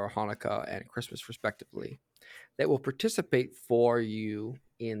for Hanukkah and Christmas, respectively, that will participate for you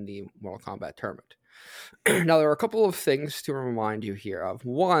in the Mortal Kombat tournament. Now, there are a couple of things to remind you here of.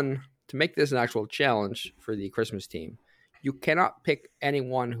 One, to make this an actual challenge for the Christmas team, you cannot pick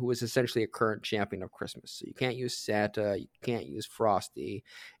anyone who is essentially a current champion of Christmas. So you can't use Santa, you can't use Frosty.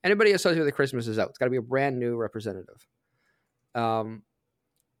 Anybody associated with Christmas is out. It's got to be a brand new representative.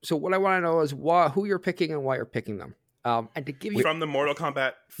 So what I want to know is who you're picking and why you're picking them. And to give you from the Mortal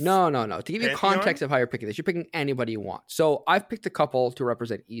Kombat. no. To give you Pantheon? context of how you're picking this, you're picking anybody you want. So I've picked a couple to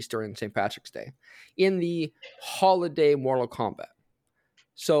represent Easter and St. Patrick's Day in the holiday Mortal Kombat.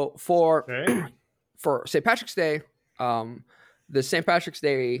 So for St. Patrick's Day, the St. Patrick's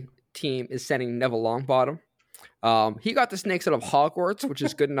Day team is sending Neville Longbottom. He got the snakes out of Hogwarts, which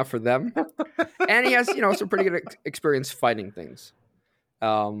is good enough for them, and he has some pretty good experience fighting things.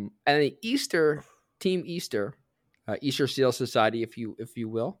 And the Easter team, Easter Seal Society, if you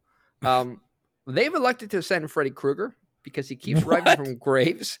will, they've elected to send Freddy Krueger because he keeps rising from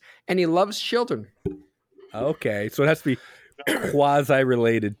graves and he loves children. Okay, so it has to be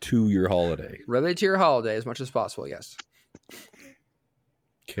quasi-related to your holiday. Related to your holiday as much as possible, yes.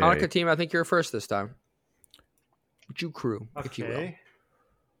 Okay. Hanukkah team, I think you're first this time. Jew crew, if you will. Okay.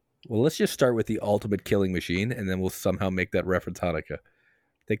 Well, let's just start with the ultimate killing machine, and then we'll somehow make that reference Hanukkah.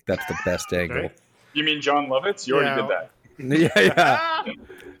 I think that's the best angle. Okay. You mean John Lovitz? You already did that. Yeah.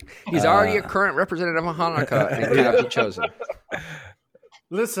 He's already a current representative of Hanukkah and cannot be chosen.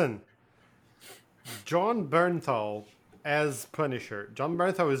 Listen, John Bernthal as Punisher. John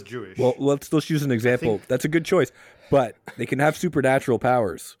Bernthal is Jewish. Well, let's use an example. That's a good choice, but they can have supernatural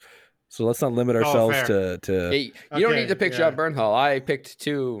powers. So let's not limit ourselves fair. to. Hey, you don't Okay, need to pick yeah. John Bernthal. I picked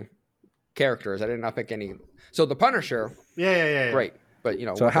two characters. I did not pick any. So the Punisher, yeah. great. But,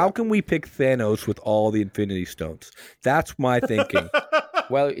 So how can we pick Thanos with all the Infinity Stones? That's my thinking.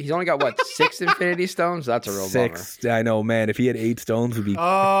 Well, he's only got, 6 Infinity Stones? That's a real 6. I know, man. If he had 8 stones, would be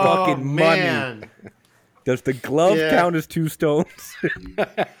Oh, fucking money. man. Does the glove Yeah. count as 2 stones?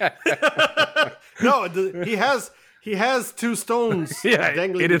 No, he has 2 stones Yeah,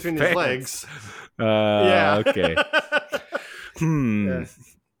 dangling in his between his pants. legs. Yeah. Okay.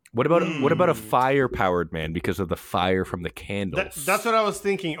 What about a fire-powered man because of the fire from the candles? That's what I was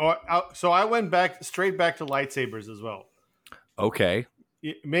thinking. So I went straight back to lightsabers as well. Okay.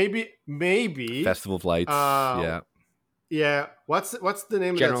 Maybe. Festival of Lights. Uh, Yeah. What's the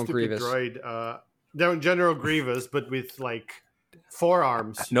name General of that stupid Grievous. droid? General Grievous, but with like 4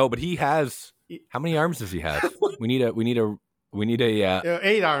 arms. No, but he has How many arms does he have? We need a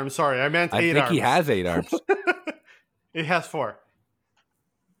 8 arms. Sorry, I meant 8 I arms. think he has 8 arms. It has 4.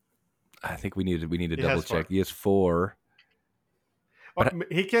 I think we need to He double has 4. check. He has 4. But-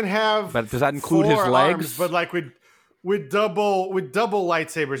 He can have. But does that include 4 his legs? arms, but like with double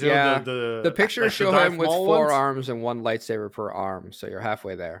lightsabers. You Yeah, know, the pictures like the show Darth him with Maul 4 ones. arms and 1 lightsaber per arm, so you're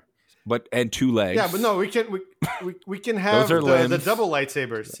halfway there. and 2 legs. Yeah, but no, we can have Those are the limbs. double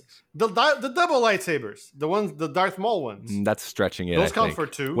lightsabers. The double lightsabers, the Darth Maul ones. That's stretching it. Those I count think. for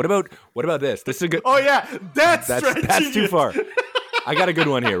 2. What about this? This is a good. Oh yeah, that's That's too far. I got a good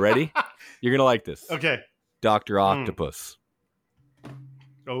one here. Ready? You're gonna like this. Okay. Dr. Octopus.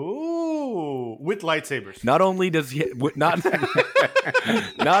 Oh, with lightsabers. Not only does he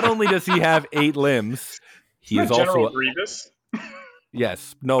not only does he have 8 limbs, he is General also Grievous.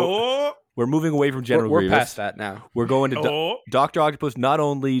 yes. No, Oh, we're moving away from General We're Grievous. past that now. We're going to oh. Dr. Octopus. Not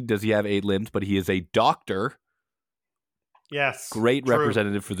only does he have 8 limbs, but he is a doctor. Yes. Great true.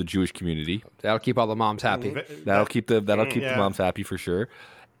 representative for the Jewish community. That'll keep all the moms happy. That'll keep the yeah. moms happy for sure.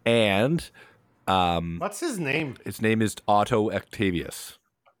 And What's his name? his name is Otto Octavius.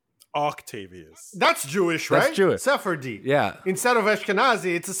 Octavius. That's Jewish, That's right? Jewish. Sephardi. Yeah. Instead of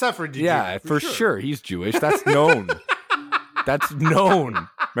Ashkenazi, it's a Sephardi. Yeah, Jew, for sure. He's Jewish. That's known. That's known.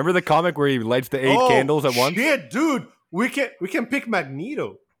 Remember the comic where he lights the 8 candles at once? Shit, dude. We can pick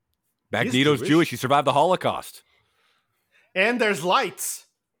Magneto. Magneto's Jewish. Jewish. He survived the Holocaust. And there's lights.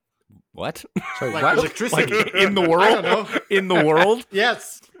 What? Sorry, Like what? electricity. Like in the world? I don't know. In the world?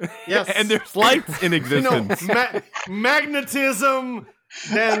 Yes. Yes. And there's lights in you know, existence. magnetism,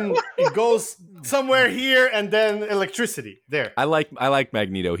 then it goes somewhere here, and then electricity. There. I like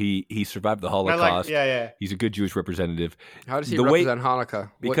Magneto. He survived the I Holocaust. like, yeah. He's a good Jewish representative. How does he The way- represent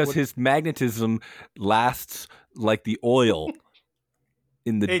Hanukkah? Because his magnetism lasts like the oil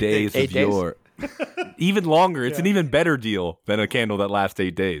in the 8 days days. of 8 days? yore. Even longer. It's an even better deal than a candle that lasts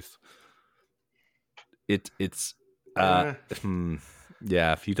 8 days. It's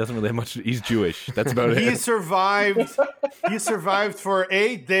yeah, he doesn't really have much. He's Jewish. That's about He it. survived. He survived for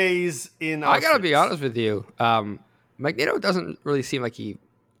 8 days in. I gotta Auschwitz. be honest with you. Magneto doesn't really seem like he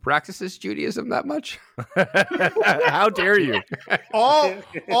practices Judaism that much. How dare you? All.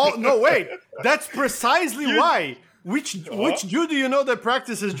 No, wait. That's precisely why. Which Jew do you know that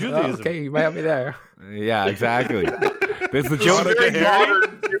practices Judaism? Okay, you might have me there. Yeah, exactly. There's the He's a joke. very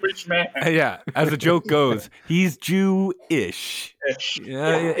modern Jewish man. Yeah, as the joke goes, he's Jewish.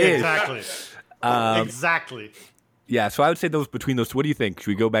 Yeah, Exactly. Exactly. Yeah, so I would say those between those. What do you think? Should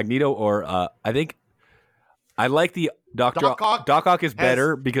we go Magneto or I think I like the Doctor. Doc Ock Doc Ock is has-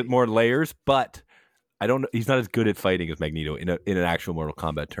 better because more layers, but I don't. He's not as good at fighting as Magneto in an actual Mortal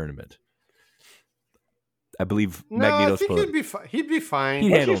Kombat tournament. I believe No, Magneto's I think he'd be fine.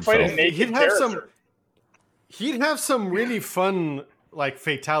 He'd handle He'd fight a himself. naked He'd have some. character. He'd have some really fun like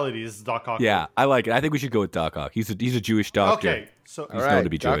fatalities. Doc Ock. Yeah, I like it. I think we should go with Doc Ock. He's a Jewish doctor. Okay. So He's known to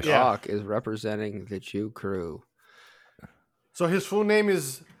be Doc Jewish. Ock is representing the Jew crew. so his full name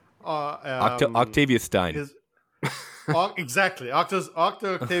is Octavius Stein. his- exactly.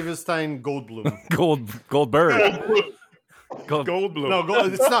 Octavius Stein Goldblum. Goldberg. Goldblum. No,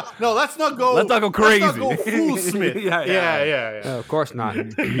 it's not. No, let's not go. Let's not go crazy. Let's not go full Smith. Yeah. No, of course not.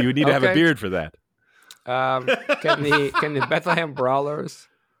 You would need to have a Okay. beard for that. Can the Bethlehem Brawlers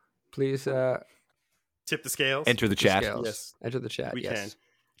please Tip the scales. Enter the chat. scales. Yes. Enter the chat? We Yes.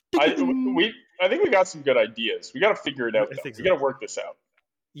 I think we got some good ideas. We got to figure it out. I Though. think We so. got to work this out.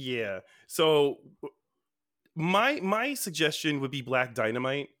 Yeah. So my suggestion would be Black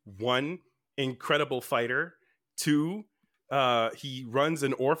Dynamite. 1, incredible fighter. 2, he runs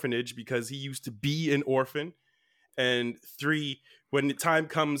an orphanage because he used to be an orphan. And 3, when the time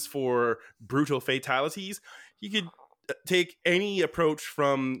comes for brutal fatalities, he could take any approach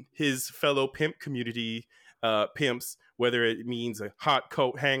from his fellow pimp community pimps, whether it means a hot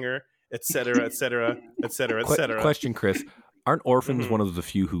coat hanger, etc., etc., etc., etc. Question, Chris. Aren't orphans Mhm. one of the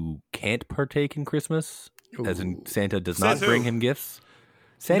few who can't partake in Christmas? As in Santa does Says not who? bring him gifts?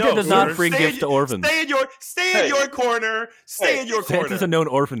 Santa No, does not sir. bring Stay gifts in- to orphans. Stay in your Hey. corner. Stay in your corner. Santa's a known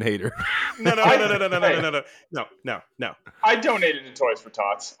orphan hater. No. I donated to Toys for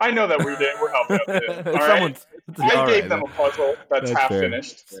Tots. I know that we're helping out. With it, all right? Someone's- I all gave right, them a puzzle that's half fair.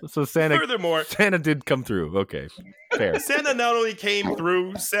 finished. So Santa Furthermore, did come through. Okay, fair. Santa not only came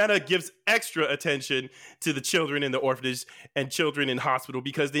through, Santa gives extra attention to the children in the orphanage and children in hospital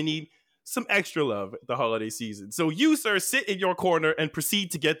because they need some extra love the holiday season. So you, sir, sit in your corner and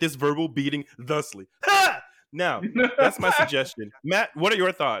proceed to get this verbal beating thusly. Ha! Now, that's my suggestion. Matt, what are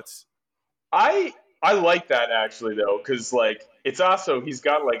your thoughts? I I like that actually though, because like it's also he's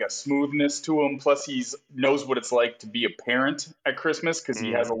got like a smoothness to him. Plus, he's knows what it's like to be a parent at Christmas because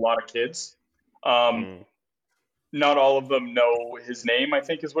he has a lot of kids. Not all of them know his name, I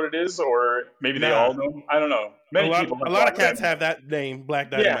think is what it is, or maybe they all know him. I don't know. Many people. A lot of cats have that name, Black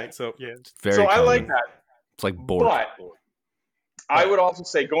Dynamite. So yeah, Very so I common. like that. It's like Bork. But I would also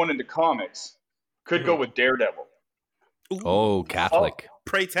say going into comics could go with Daredevil. Oh, Catholic.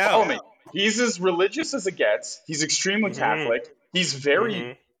 pray tell. Oh man, he's as religious as it gets. He's extremely Catholic. He's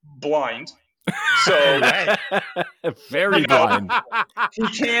very blind. So Very blind. he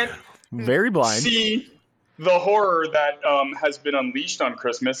can't Very blind. see the horror that has been unleashed on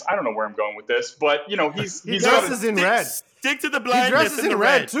Christmas. I don't know where I'm going with this, but you know, He he's got dresses in red. Stick to the He blindness. dresses and in the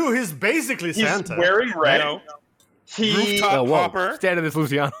red too. He's basically he's Santa. wearing red. You know, He rooftop Whoa. hopper. Stand in this,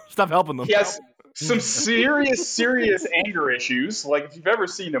 Luciano. Stop helping them. he has some serious anger issues. Like if you've ever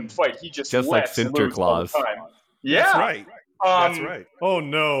seen him fight, he just Just like lets loose all the Sinterklaas. time. Yeah, That's right. That's right. Oh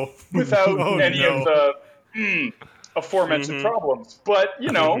no! Without Oh, any no. of the aforementioned problems, but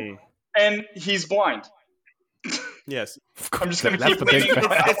you know, and he's blind. Yes. I'm just going to That's keep the big leaning.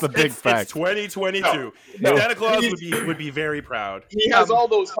 fact. That's the big It's fact. 2022. No. Santa Claus He's- would be very proud. He has all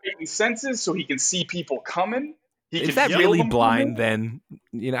those heightened senses, so he can see people coming. He Is can that feel really them blind coming.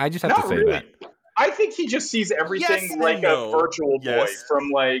 then? You know, I just have Not to say really. that. I think he just sees everything Yes and like no. a virtual boy Yes. from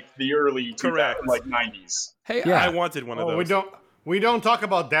like the early 2000s, Correct. like 90s. Hey, Yeah. I wanted one of those. We don't talk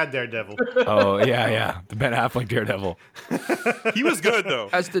about that Daredevil. Oh, yeah. The Ben Affleck Daredevil. He was good though.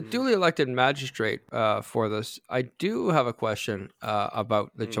 as the duly elected magistrate for this, I do have a question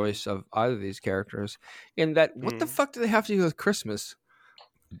about the choice of either of these characters. In that, what the fuck do they have to do with Christmas?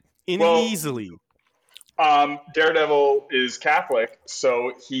 Easily. Daredevil is Catholic,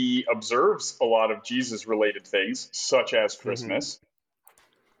 so he observes a lot of Jesus-related things, such as Christmas.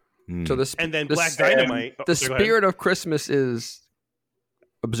 So the And then the Black s- Dynamite. the Go ahead. spirit of Christmas is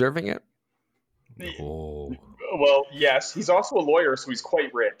observing it. Oh. Well, yes, he's also a lawyer, so he's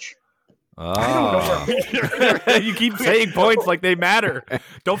quite rich. Oh. You keep saying points like they matter.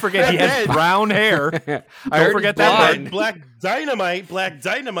 Don't forget he has brown hair. I Don't heard forget he's that blind. And Black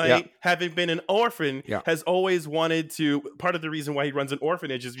Dynamite, Yeah. having been an orphan, Yeah. has always wanted to. Part of the reason why he runs an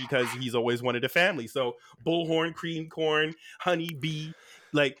orphanage is because he's always wanted a family. So bullhorn, cream corn, honey bee,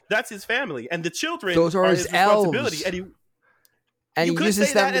 like that's his family, and the children Those are his responsibility. elves. And he, And You he could uses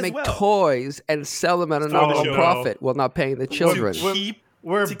say them that to as make well. toys and sell them at a the nominal show. profit while not paying the children. to keep.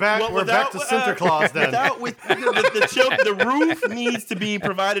 We're back to Sinterklaas then. The roof needs to be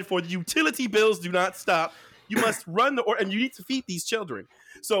provided for. The utility bills do not stop. You must run and you need to feed these children.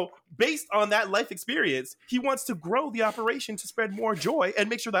 So, based on that life experience, he wants to grow the operation to spread more joy and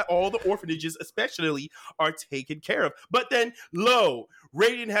make sure that all the orphanages, especially, are taken care of. But then, lo,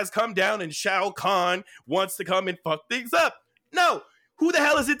 Raiden has come down and Shao Kahn wants to come and fuck things up. No, who the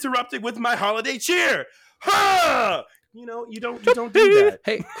hell is interrupting with my holiday cheer? Ha! You know, you don't do that.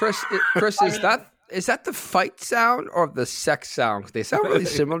 Hey, Chris, is that the fight sound or the sex sound? They sound really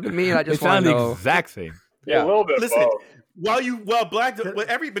similar to me, and I They just want sound to the know. exact same. Yeah, a little bit. Listen, both.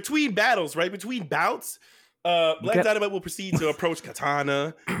 between battles, right? Between bouts, Black Dynamite will proceed to approach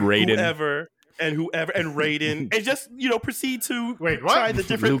Katana, Raiden. whoever, and Raiden, and just proceed to Wait, what? try the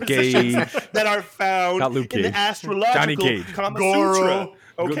different Luke positions Cage. that are found Not Luke in the Cage. astrological Johnny Cage. Kama Goro. Sutra.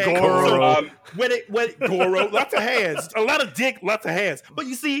 Okay, Goro. so when Goro, lots of hands, a lot of dick, lots of hands. But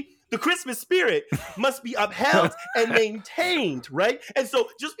you see, the Christmas spirit must be upheld and maintained, right? And so,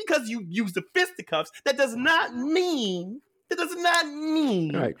 just because you use the fisticuffs, that does not mean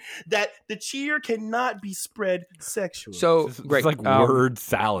Right. that the cheer cannot be spread sexually. So It's great. like word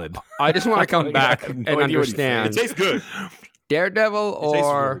salad. I just want to come back I have and no idea what he's saying. it understand tastes good. Daredevil It tastes really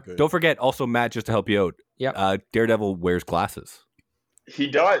or good. Don't forget, also, Matt, just to help you out, Yep. Daredevil wears glasses. He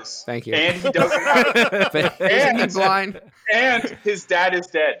does. Thank you. And he doesn't have Isn't he blind? And his dad is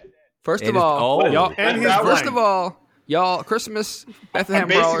dead. First And of all, it's- y'all. And he's First blind. of all, y'all, Christmas Bethlehem I'm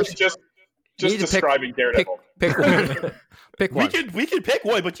Brawlers. basically just need to pick- describing Daredevil. Pick one. Pick We one. can pick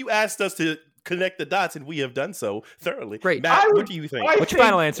one, but you asked us to connect the dots, and we have done so thoroughly. Great. Matt, I would- what do you think? What's your think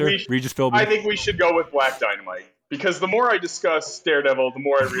final answer? we should- Regis Philbin. I think we should go with Black Dynamite because the more I discuss Daredevil, the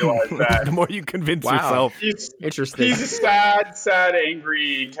more I realize that the more you convince Wow. yourself. Interesting. he's a sad,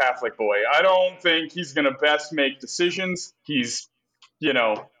 angry Catholic boy. I don't think he's going to best make decisions. He's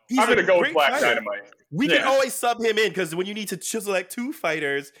He's I'm going to a go with great Black fighter. Dynamite. We Yeah. can always sub him in because when you need to select two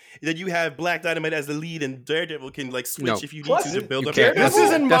fighters, then you have Black Dynamite as the lead, and Daredevil can switch No. if you need Plus, to build you up. can't. your This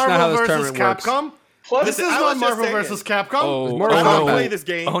isn't That's not how Marvel this versus tournament works. Capcom. Plus, This is I not was just Marvel saying. versus Capcom. Oh, Mortal I don't Kombat. play this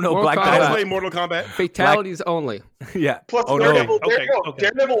game. Oh no, Mortal Black I Kombat. don't Dynamite. play Mortal Kombat. Fatalities only. Yeah. plus Oh no. Daredevil, Okay, okay.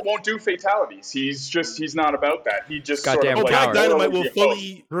 Daredevil won't do fatalities. He's not about that. He just Goddamn sort of Black coward. Dynamite will Yeah.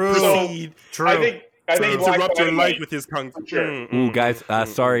 fully True. proceed True. I think to Black interrupt your Dynamite- life with his kung fu. Sure. Ooh, guys,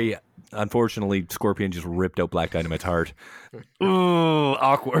 sorry. Unfortunately, Scorpion just ripped out Black Dynamite's heart. Ooh,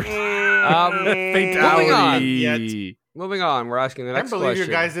 awkward. Fatality. Moving on. We're asking the I can't next believe question.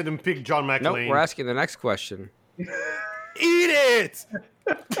 you guys didn't pick John McClane. Nope, we're asking the next question. Eat it!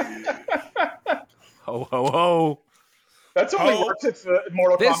 Ho ho ho. That's only Oh. works if the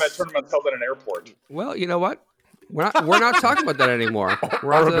Mortal This- Kombat tournament's held at an airport. Well, you know what? We're not talking about that anymore.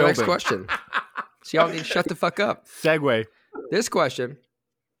 We're on to the next building. question. So y'all need to shut the fuck up. Segway. This question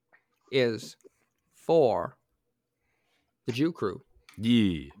is for the Jew crew.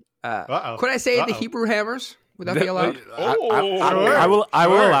 Yeah. Uh-oh. Could I say the Uh-oh. Hebrew hammers? Would that be allowed? I will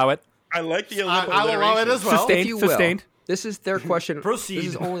Sure. allow it. I like the I'll allow it as well. Sustained. If you will. Sustained. This is their question. Proceed. This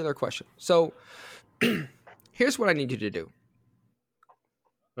is only their question. So here's what I need you to do.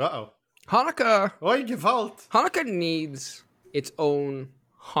 Uh-oh. Hanukkah Oh, you give out. Hanukkah needs its own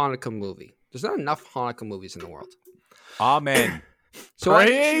Hanukkah movie. There's not enough Hanukkah movies in the world. Amen. So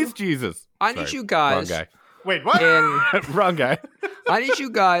Praise Jesus. I need Sorry, you guys Wrong Wait, what? guy. Wrong guy. I need you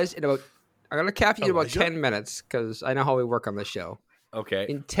guys in about. I'm gonna cap you in about Elijah? 10 minutes because I know how we work on this show. Okay.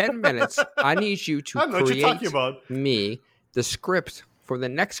 In 10 minutes, I need you to I don't know what you're talking create about. me the script for the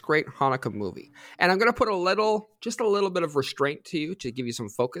next great Hanukkah movie, and I'm gonna put just a little bit of restraint to you to give you some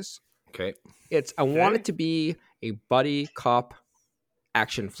focus. Okay. I want Okay. it to be a buddy cop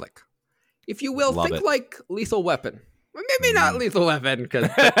action flick, if you will. Love think it. like Lethal Weapon. Well, maybe not Lethal Weapon because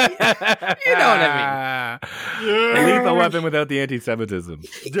you know what I mean. Lethal Weapon without the anti-Semitism.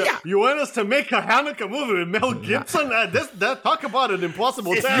 Yeah. You want us to make a Hanukkah movie with Mel Gibson? That talk about an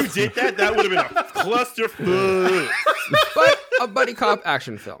impossible If you task. did that would have been a clusterfuck. But a buddy cop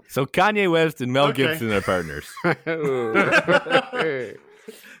action film. So Kanye West and Mel Okay. Gibson are partners.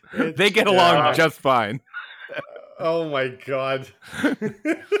 It's They get along just fine. Oh my god.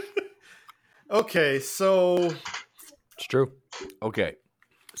 Okay, so true. Okay.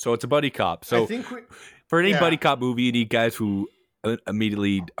 So it's a buddy cop. So I think we, for any yeah. buddy cop movie, you need guys who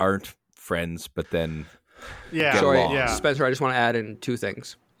immediately aren't friends, but then yeah, Get Sorry, along. yeah. Spencer, I just want to add in two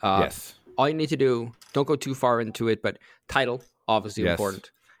things. yes. All you need to do, don't go too far into it, but title, obviously Yes.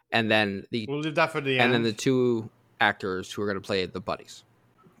 important. And then We'll leave that for the end. and then the two actors who are going to play the buddies,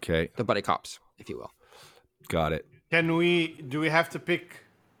 Okay. the buddy cops, if you will. Got it. do we have to pick,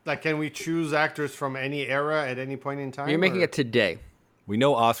 like, can we choose actors from any era at any point in time? You're making or- it today, We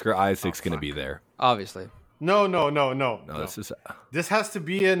know Oscar Isaac's going to be there. obviously. No. No, this is. This has to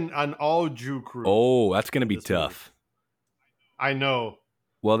be an all Jew crew. Oh, that's going to be This tough. I know.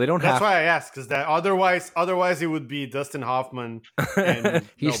 Well, they don't That's have. why I asked, because that otherwise it would be Dustin Hoffman. And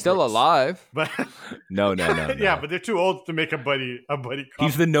He's Mel still Brooks. alive. But No. yeah, but they're too old to make a buddy cop.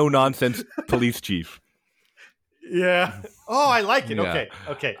 He's the no nonsense police chief. Yeah. Oh, I like it. Yeah.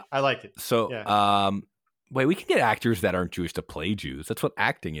 Okay, I like it. So, Yeah. wait, we can get actors that aren't Jewish to play Jews. That's what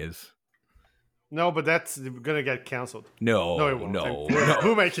acting is. No, but that's gonna get canceled. No, No, it won't. no.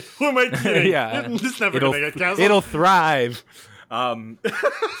 Who am I kidding? Yeah. It's never gonna get canceled. It'll thrive.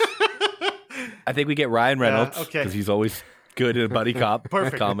 I think we get Ryan Reynolds okay. because he's always good at a buddy cop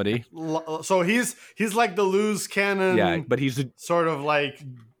Perfect. comedy. So he's like the loose cannon. Yeah, but he's a Sort of like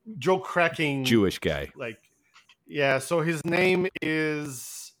joke cracking Jewish guy. Like, yeah. So his name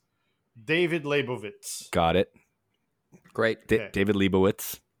is David Leibovitz. Got it. Great. Okay. David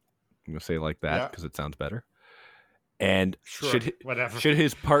Leibowitz. I'm gonna say it like that Yeah. because it sounds better. And Sure, whatever. should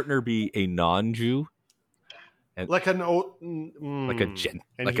his partner be a non-Jew? Like an old, Like a gen-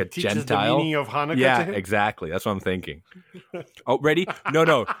 and like he a teaches Gentile? the meaning of Hanukkah to Yeah, him? exactly. That's what I'm thinking. Oh, ready?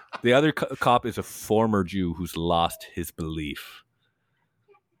 No. The other cop is a former Jew who's lost his belief,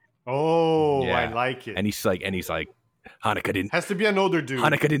 Oh, Yeah. I like it. and he's like, Hanukkah Has to be an older dude.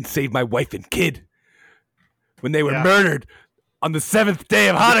 didn't save my wife and kid when they were Yeah. murdered on the 7th day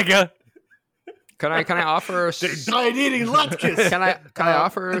of Hanukkah. Can I offer They died eating latkes. can I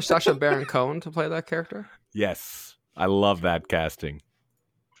offer Sacha Baron Cohen to play that character? Yes, I love that casting.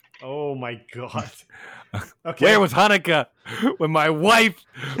 Oh my god. Okay. Where was Hanukkah when my wife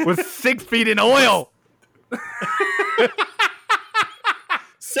was 6 feet in oil?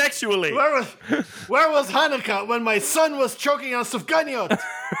 Sexually. Where was Hanukkah when my son was choking on sufganiyot?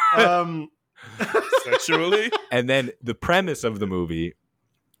 Sexually. And then the premise of the movie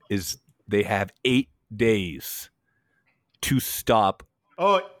is they have 8 days to stop.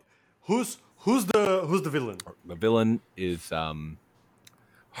 Oh, who's the villain? The villain is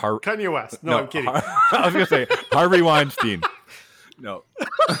Kanye West. No, I'm kidding. I was gonna say Harvey Weinstein. No,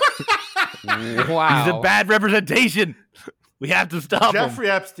 Wow. he's a bad representation. We have to stop him. Jeffrey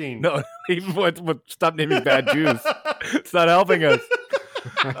Epstein. No, stop naming bad Jews. It's not helping us.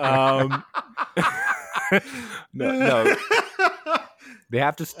 No. They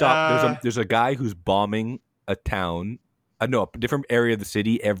have to stop. There's a guy who's bombing a town, a different area of the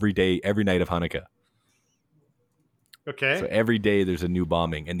city every night of Hanukkah. Okay. So every day there's a new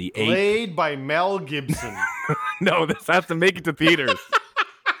bombing, and the Played by Mel Gibson. No, this has to make it to theaters.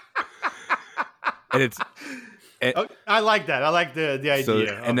 And it's I like that. I like the idea. so,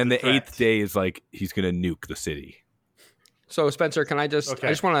 and then the threat. 8th day is like he's gonna nuke the city. So Spencer, can I just? Okay.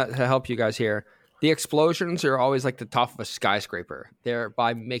 I just want to help you guys here. The explosions are always like the top of a skyscraper. They're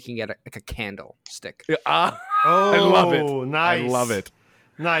by making it like a candlestick. I Oh, love it. Nice. I love it.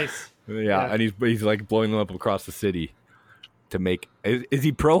 Nice. Yeah, and he's like blowing them up across the city to make. Is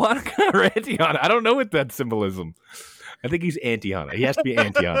he pro Hanukkah or anti Hanukkah? I don't know what that symbolism. I think he's anti Hanukkah. He has to be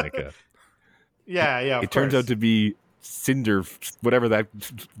anti Hanukkah. Yeah. It turns out to be Cinder, whatever that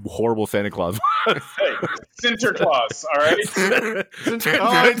horrible Santa Claus was. Hey, Sinterklaas, all right? Turns Oh,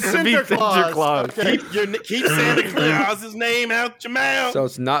 out it's to be Sinterklaas. Okay. Keep Santa Claus's name out your mouth. So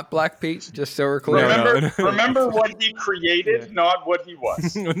it's not Black Pete, just so we're clear. No. Remember what he created, not what he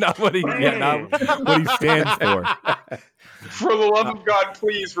was. not what he stands for. For the love of God,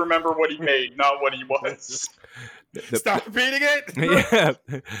 please remember what he made, not what he was. Stop repeating it. Yeah.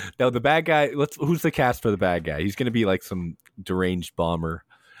 No, the bad guy. Who's the cast for the bad guy? He's going to be like some deranged bomber.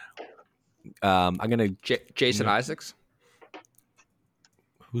 I'm gonna. Jason Isaacs.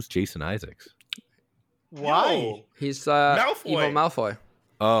 Who's Jason Isaacs? Why? He's Malfoy. evil Malfoy.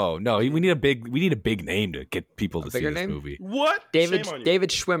 Oh no, we need a big name to get people to see bigger this name? movie. What? David Shame on you. David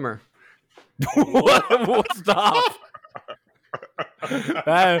Schwimmer. What? Stop.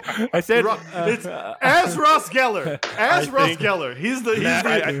 I said It's as Ross Geller.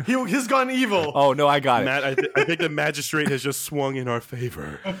 He's gone evil. Oh no, I got it. Matt, I think the magistrate has just swung in our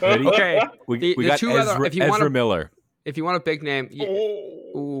favor. Ready? Okay. We The got two other- Ezra, if you wanna- Ezra Miller. If you want a big name,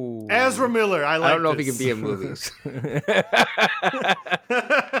 ooh. Ezra Miller. I like I don't know if this. he can be in movies.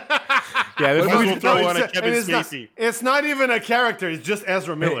 Yeah, this Might as well movie. throw on a and Kevin it's not- Spacey. It's not even a character. It's just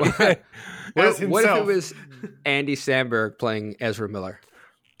Ezra Miller. What As if himself. it was Andy Samberg playing Ezra Miller?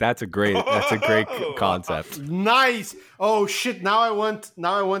 That's a great concept. Nice. Oh shit! Now I want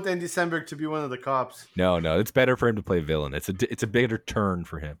Andy Samberg to be one of the cops. No, it's better for him to play villain. It's a bigger turn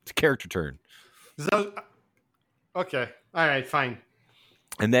for him. It's a character turn. Okay. All right. Fine.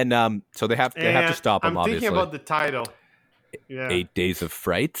 And then so they have to stop him. I'm Obviously, thinking about the title. Yeah. 8 Days of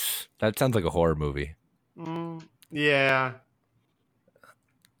Frights. That sounds like a horror movie. Yeah.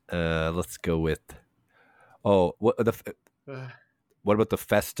 Let's go with. Oh, what about the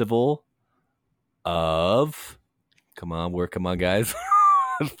festival of? Come on, guys!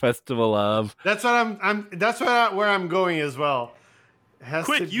 Festival of. That's what where I'm going as well. Has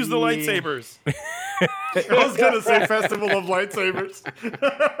to Quick, use the be- lightsabers. I was gonna say Festival of Lightsabers.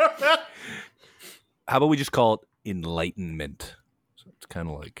 How about we just call it Enlightenment? So it's kind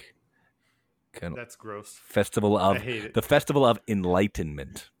of like That's gross. Festival of I hate it. the Festival of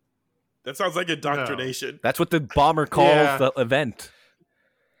Enlightenment. That sounds like indoctrination. That's what the bomber calls Yeah. the event.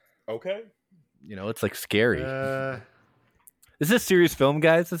 Okay. You know, it's like scary. Uh, This is a serious film,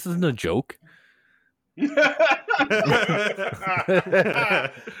 guys. This isn't a joke.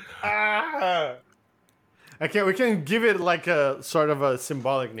 we can give it like a sort of a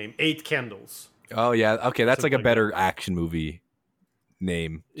symbolic name. 8 Candles. Oh yeah, okay, that's like a Something like better action movie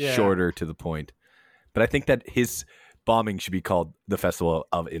name, Yeah. shorter to the point. But I think that his bombing should be called the Festival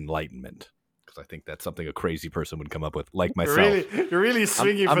of Enlightenment, because I think that's something a crazy person would come up with, like myself. You're really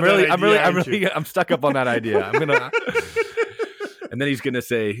swinging I'm for really, that I'm idea, really, I'm aren't you? really, I'm stuck up on that idea. I'm gonna, and then he's gonna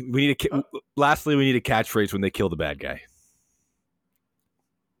say, "We need a." Lastly, we need a catchphrase when they kill the bad guy.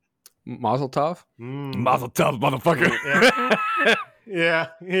 Mazel Tov. Mazel tov, motherfucker. Yeah.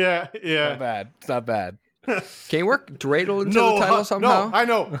 Not bad. It's not bad. Can you work dreidel into the title somehow? No, I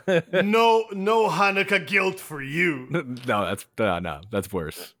know. No Hanukkah guilt for you. No, that's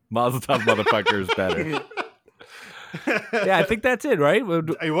worse. Mazel tov, motherfucker is better. Yeah, I think that's it, right?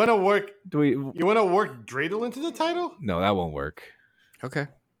 You want to work? Do we? You want to work dreidel into the title? No, that won't work. Okay,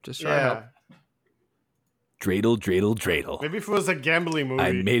 just try to help. Dreidel. Maybe if it was a gambling movie.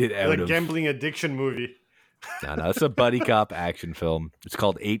 I made it out a of- gambling addiction movie. No, it's a buddy cop action film. It's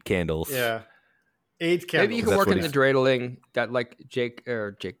called 8 Candles. Yeah. 8 Candles. Maybe you can That's work what in the he's- dreidling that like Jake,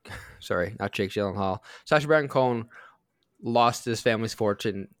 sorry, not Jake Gyllenhaal, Sacha Baron Cohen lost his family's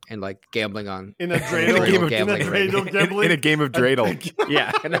fortune in like gambling on In a dreidel dreidel game, gambling. in a dreidel gambling. in a game of dreidel.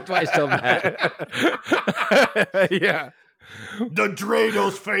 Yeah, and that's why he's still mad. Yeah. The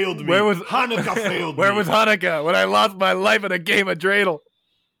dreidels failed me. Where was- Hanukkah failed me? Where was Hanukkah when I lost my life in a game of dreidel?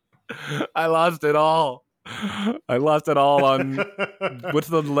 I lost it all. I lost it all on what's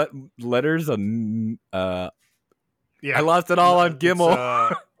the letters on? Yeah, I lost it all on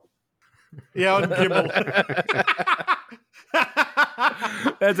Gimel. Yeah, on Gimel.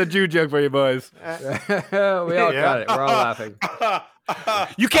 That's a Jew joke for you boys. We all got it. We're all laughing.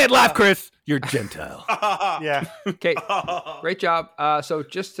 You can't laugh, Chris. You're Gentile. Yeah. Okay, great job. So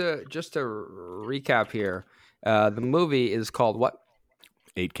just to recap here, the movie is called what?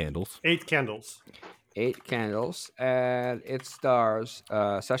 8 candles. 8 candles. 8 Candles, and it stars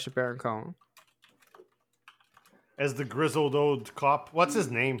Sacha Baron Cohen. As the grizzled old cop. What's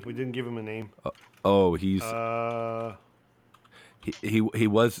his name? We didn't give him a name. Oh, he's he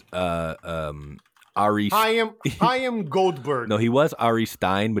was Ari. I am Goldberg. No, he was Ari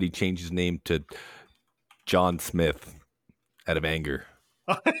Stein, but he changed his name to John Smith out of anger.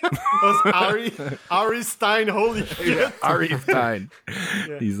 Was Ari Stein, holy shit. Ari Stein.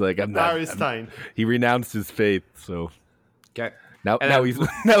 He's like, I'm not. Ari Stein. He renounced his faith, so Okay. now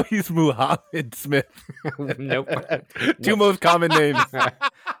he's Muhammad Smith. Nope. Two most common names.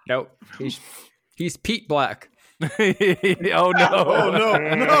 Nope. He's Pete Black. Oh no! Oh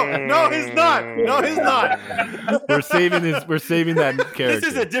no, he's not. No, he's not. We're saving that character. This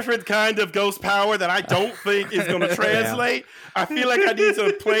is a different kind of ghost power that I don't think is going to translate. I feel like I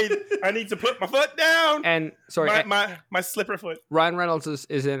need to put my foot down. And sorry, my slipper foot. Ryan Reynolds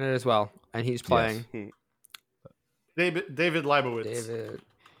is in it as well, and he's playing David Leibowitz. David.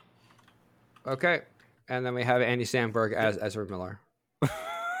 Okay, and then we have Andy Samberg as Ezra Miller.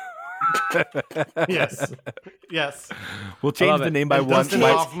 Yes. We'll change the name by And one. Dustin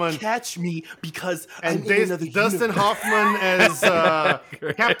by- Hoffman. Catch me because And I'm in another Dustin universe. Hoffman as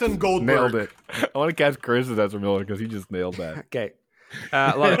Captain Goldberg. Nailed it. I want to catch Chris as Ezra Miller because he just nailed that. Okay,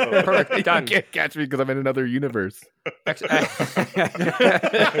 love it. Perfect. Done. You can't catch me because I'm in another universe. Ex-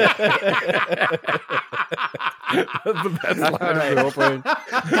 That's the best line of the whole thing.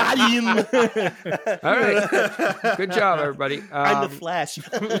 All right, good job, everybody. I'm the Flash.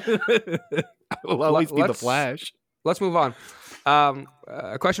 I will always be the let's- Flash. Let's move on.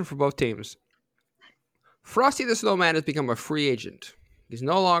 A question for both teams. Frosty the Snowman has become a free agent. He's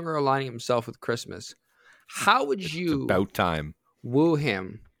no longer aligning himself with Christmas. How would you About time. woo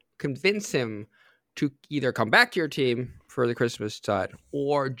him, convince him to either come back to your team for the Christmas side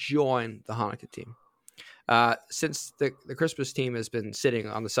or join the Hanukkah team? Since the Christmas team has been sitting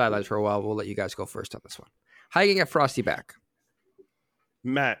on the sidelines for a while, we'll let you guys go first on this one. How are you going to get Frosty back?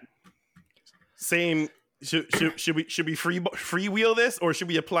 Matt, same. Should we freewheel this, or should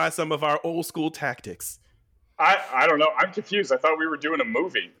we apply some of our old school tactics? I don't know. I'm confused. I thought we were doing a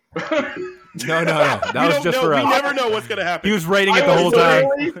movie. No. That was just for we us. never know what's gonna happen. He was writing it the whole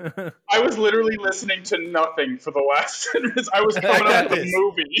time. I was literally listening to nothing for the last 10 minutes. I was coming up with a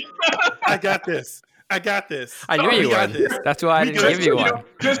movie. I got this. I knew you got would. this. That's why I didn't give you one.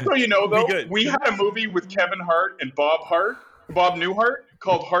 Just so you know, though, good. we had a movie with Kevin Hart and Bob Newhart,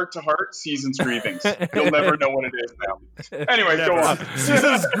 called Heart to Heart Season's Grievings. You'll never know what it is now. Anyway, go on.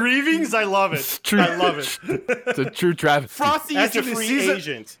 Season's Grievings? I love it. I love it. It's a true travesty. Frosty is a Actually, free season-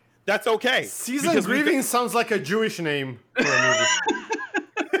 agent. That's okay. Season's Because we- Grievings sounds like a Jewish name for a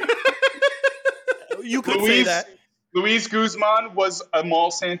movie. You could say that. Luis Guzman was a mall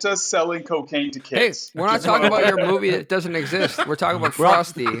Santa selling cocaine to Hey, kids. we're not talking about your movie that doesn't exist. We're talking about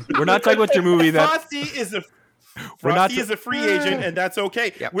Frosty. We're not talking about your movie that Frosty is a We're not Frosty is a free agent, and that's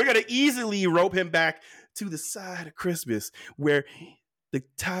okay. Yep. We're gonna easily rope him back to the side of Christmas where the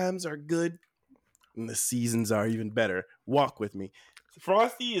times are good and the seasons are even better. Walk with me.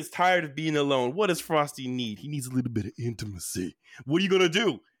 Frosty is tired of being alone. What does Frosty need? He needs a little bit of intimacy. What are you gonna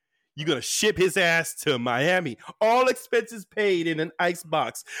do? You're gonna ship his ass to Miami. All expenses paid in an ice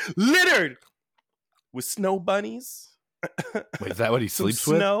box, littered with snow bunnies. Wait, is that what he Some sleeps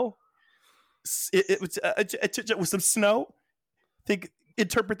with? snow. With some snow.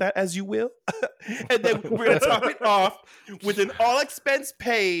 Interpret that as you will. And then we're gonna top it off with an all expense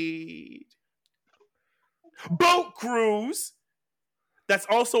paid boat cruise. That's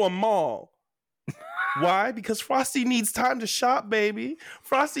also a mall. Why? Because Frosty needs time to shop, baby.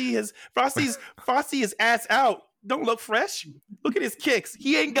 Frosty is ass out. Don't look fresh. Look at his kicks.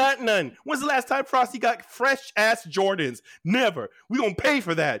 He ain't got none. When's the last time Frosty got fresh ass Jordans? Never. We gonna pay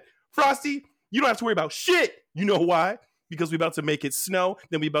for that. Frosty, you don't have to worry about shit. You know why? Because we about to make it snow,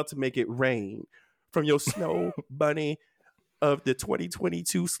 then we about to make it rain. From your snow bunny of the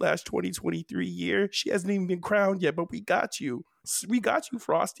 2022/2023 year. She hasn't even been crowned yet, but we got you. We got you,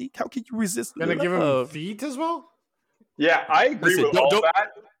 Frosty. How can you resist Gonna give him love? feet as well? Yeah, I agree Listen, with don't- all don't- that.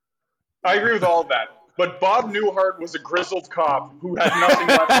 I agree with all of that. But Bob Newhart was a grizzled cop who had nothing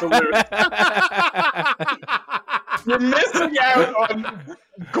left to lose. You're missing out on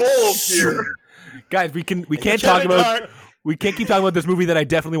gold here. Guys, we can't Kevin talk about. Hart- We can't keep talking about this movie that I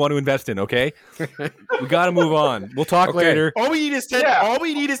definitely want to invest in. Okay, we got to move on. We'll talk Okay. later. All we need is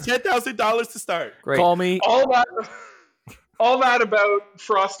 $10,000 to start. Great. Call me. All that about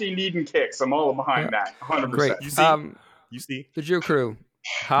Frosty needing kicks. I'm all behind that, 100%. Great. You see? You see? The Jew crew.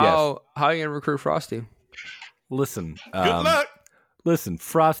 How are you gonna recruit Frosty? Listen. Good luck. Listen,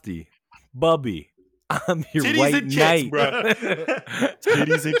 Frosty, Bubby, I'm your Titties white and kicks, knight. bro.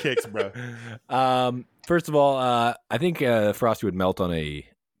 Titties and kicks, bro. First of all, I think Frosty would melt on a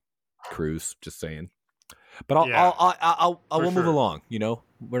cruise. Just saying. But we'll move sure. along. You know,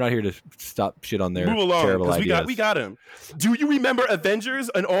 we're not here to stop shit on their Move along, terrible because ideas. we got him. Do you remember Avengers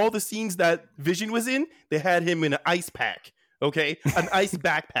and all the scenes that Vision was in? They had him in an ice pack. Okay, an ice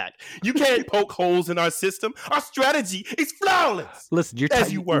backpack. You can't poke holes in our system. Our strategy is flawless. Listen, you're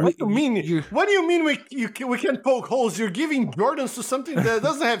As you were. What do you mean? What do you mean we can poke holes? You're giving Jordans to something that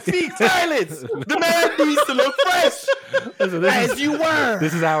doesn't have feet. Silence. The man needs to look fresh. Listen, this As is, you were.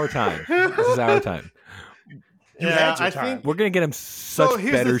 this is our time. This is our time. You Yeah, had your I time. think. We're gonna get him such So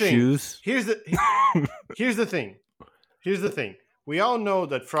here's better the thing. shoes. Here's the thing. Here's the thing. We all know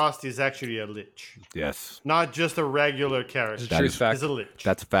that Frosty is actually a lich, Yes, not just a regular character. It's a true fact. He's a lich.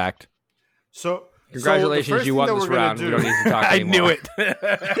 that's a fact. So Congratulations, so the first you thing won that this we're gonna round. We do- don't need to talk I anymore. knew it.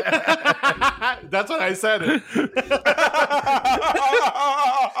 That's what I said. It.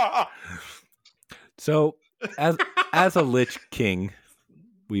 So, as a lich king,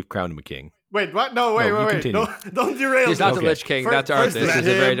 we've crowned him a king. Wait, what? No, wait, No, you wait. continue. Don't derail. He's not me. the Lich King. Fir- That's first Arthas. thing- He's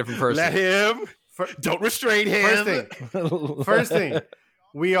a very different person. Let him. Don't restrain him. First thing,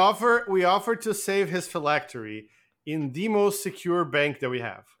 we offer to save his phylactery in the most secure bank that we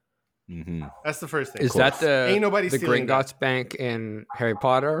have. Mm-hmm. That's the first thing. Is that Ain't nobody the stealing Gringotts Bank in Harry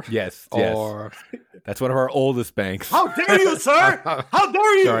Potter? Yes, Or that's one of our oldest banks. How dare you, sir? How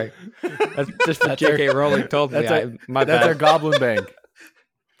dare you? sorry, that's just what J.K. Rowling told me. That's My That's bad. our goblin bank.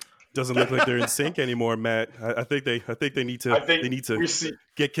 Doesn't look like they're in sync anymore, Matt. I think they need to. I think They need we to see.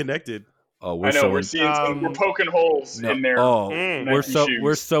 get connected. Oh, I know we're seeing we're poking holes in there. Oh, Nike we're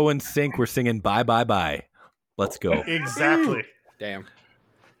shoes. so in sync. We're singing bye bye bye. Let's go. Exactly. Damn.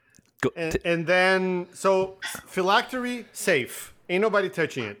 Go. And then so phylactery safe. Ain't nobody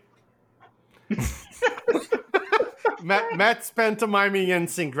touching it. Matt's pantomiming in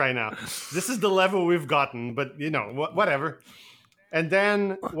sync right now. This is the level we've gotten, but you know, whatever. And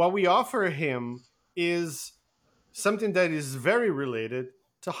then what we offer him is something that is very related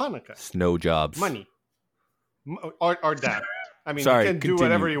to Hanukkah. Snow jobs. Money. Or that. I mean, Sorry. you can continue, do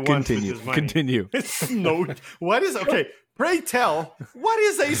whatever you want Continue. with his money. Continue. Snow. What is okay? Pray tell. What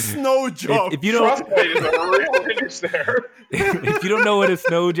is a snow job? If you don't, Frostbite is a real finish there. if you don't know what a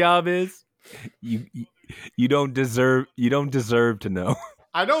snow job is, you don't deserve to know.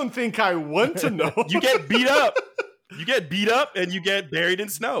 I don't think I want to know. You get beat up. You get beat up and you get buried in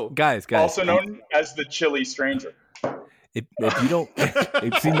snow. Guys. Also known as the chilly stranger. If you don't,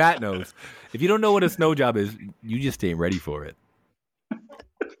 see, Matt knows. If you don't know what a snow job is, you just ain't ready for it.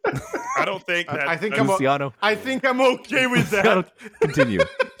 I don't think that. I think Luciano, I think I'm okay with Luciano, that. continue.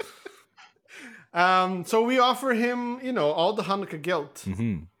 So we offer him, you know, all the Hanukkah guilt,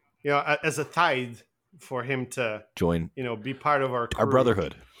 Hmm. you know, as a tithe for him to, Join you know, be part of our our crew.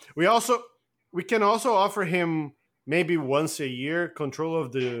 brotherhood. We can also offer him maybe once a year control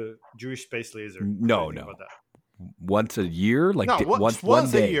of the Jewish space laser. No, What do you think no. about that? Once a year, like No, once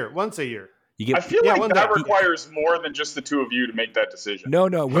once day. a year. Once a year. You I get feel Yeah, like one that day. requires more than just the two of you to make that decision. no.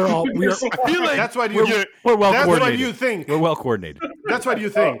 We're all I feel like That's what you. we're well That's coordinated. what you think. We're well coordinated. That's what you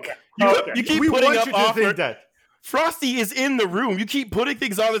think. you keep We putting want up you to offer. think that. Frosty is in the room. You keep putting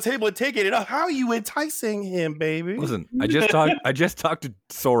things on the table and taking it up. How are you enticing him, baby? Listen, I just talked to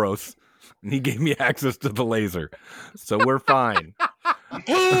Soros, and he gave me access to the laser, so we're fine.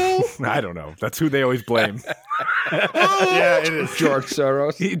 I don't know. That's who they always blame. Yeah, it is. George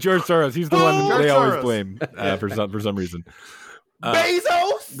Soros. George Soros. He's the one George they always Soros. blame for some reason.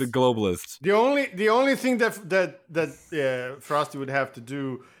 Bezos. The globalists. The only thing that Frosty would have to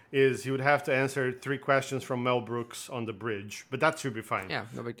do is he would have to answer 3 questions from Mel Brooks on the bridge, but that should be fine. Yeah,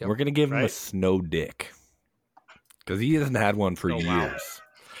 no big deal. We're gonna give him a Right. snow dick because he hasn't had one for Oh, years. wow.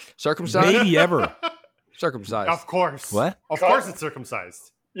 Circumcised? Maybe ever. Circumcised. Of course. What? Of course, it's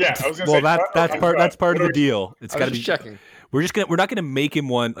circumcised. Yeah, I was going to Well, say. that's part of the deal. It's I got was to just be checking. We're not gonna make him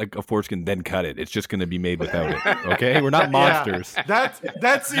one like a foreskin, then cut it. It's just gonna be made without it. Okay, we're not monsters. Yeah,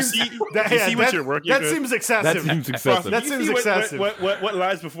 that seems. That seems excessive. That seems excessive. That seems excessive. What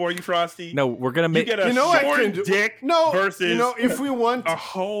lies before you, Frosty? No, we're gonna make. You get a short dick versus if we want a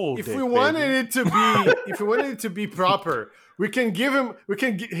whole. If dick, we wanted baby. it to be, if we wanted it to be proper, we can give him.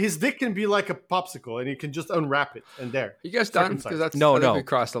 His dick can be like a popsicle, and he can just unwrap it, and there. You guys done? Circumcised. Because that's No, I think no. we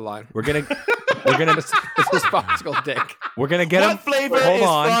crossed the line. We're gonna This is popsicle dick. we're gonna get him. What flavor Hold is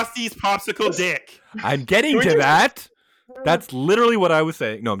on. Frosty's popsicle dick? I'm getting to that. That's literally what I was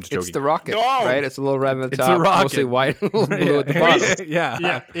saying. No, I'm just joking. It's the rocket, No. right? It's a little red at the It's top, a rocket. mostly white, a little blue at the bottom. yeah.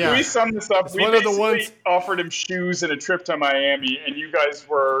 Yeah. Can we sum this up? We one of the basically ones- offered him shoes and a trip to Miami, and you guys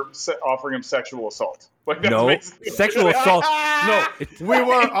were offering him sexual assault. Like, that's No, basically- sexual assault. No, we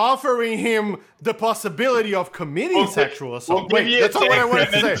were offering him the possibility of committing We'll sexual assault. we'll give Wait, you a that's not what I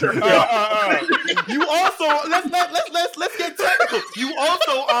wanted dick to and say. then You also let's get technical. You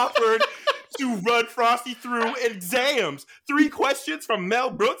also offered to run Frosty through exams. 3 questions from Mel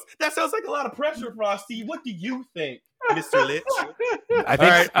Brooks. That sounds like a lot of pressure, Frosty. What do you think, Mr. Litch?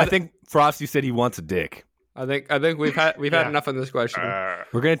 I think Frosty said he wants a dick. I think we've had enough on this question.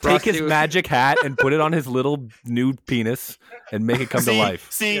 We're gonna take his Frosty was- magic hat and put it on his little nude penis and make it come to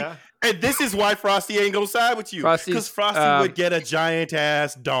life. See, Yeah. and this is why Frosty ain't gonna side with you, Frosty's, because Frosty would get a giant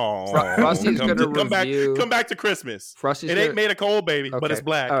ass dong. Frosty's come, gonna come back, review- come back to Christmas. Frosty's it gonna- ain't made of coal, baby, but Okay. it's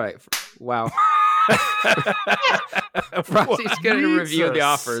black. All right. Wow. Frosty's going to review the Jesus.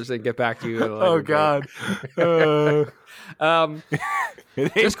 offers and get back to you. in a later Oh date. God. It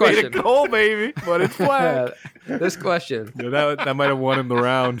ain't This made question. of coal, baby, but it's black. This question Yeah, that might have won him the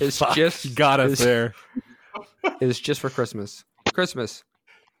round. It's Fuck, just- he got us it's- there. is just for Christmas. Christmas.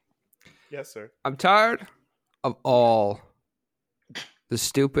 Yes, sir. I'm tired of all the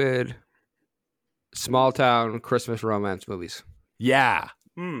stupid small town Christmas romance movies. Yeah.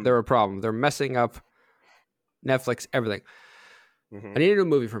 They're a problem. They're messing up Netflix, everything. Mhm. I need a new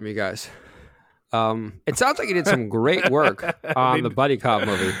movie from you guys. It sounds like you did some great work on the buddy cop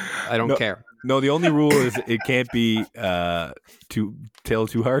movie. I don't care. No, the only rule is it can't be Tale of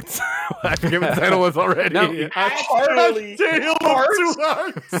Two Hearts. I forget what the title was already. No. Actually, Tale of Two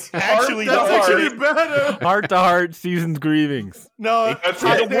Hearts. actually, That's the actually heart- better. Heart to Heart, Season's Grievings. No, That's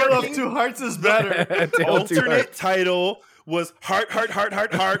Tale right. of Two Hearts is better. Tale of Two alternate Hearts. title was heart.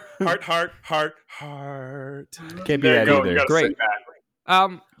 Can't be There you that go. You either. gotta Great. sing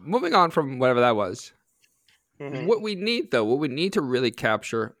that. Moving on from whatever that was. Mhm. What we need to really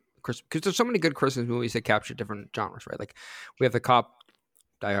capture Christmas, because there's so many good Christmas movies that capture different genres, right? Like we have the cop,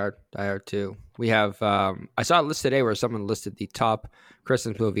 Die Hard 2. We have I saw a list today where someone listed the top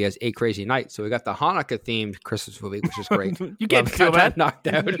Christmas movie as A Crazy Night. So we got the Hanukkah themed Christmas movie, which is great. You can't Love steal that. knocked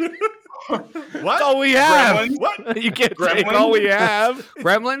out. That's all we have. Gremlins? What? You can't Gremlins? take all we have.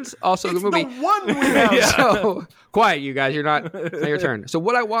 Gremlins, also a It's good movie. the one we have. Yeah. So quiet, you guys. You're not. It's not your turn. So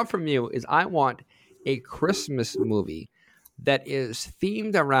what I want from you is I want a Christmas movie that is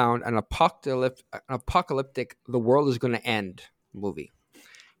themed around an apocalyptic, the world is going to end movie.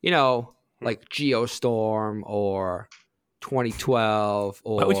 You know, like Geostorm or 2012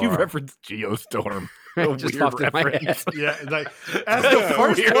 or Why would you reference Geostorm? It just popped in my head. Yeah, like as the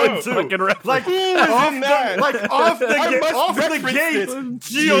first one too. Fucking reference. Like off the gate,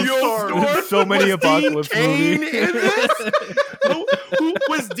 Geostorm. There's so many apocalypse Kane movies. in this? who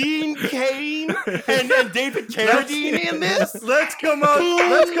was Dean Kane and David Carradine in this? Let's come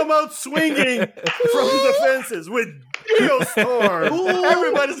out swinging from the fences with Geostorm.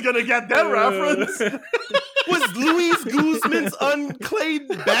 Everybody's gonna get that reference. Was Luis Guzman's unclaimed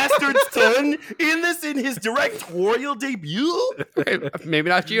bastard's son in this in his directorial debut? Maybe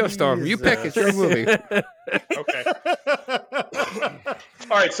not Geostorm. You pick. It's your movie. Okay.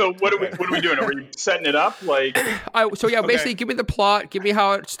 All right. So what are we doing? Are we setting it up? Like, Basically, give me the plot. Give me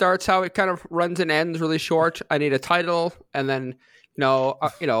how it starts, how it kind of runs and ends really short. I need a title, and then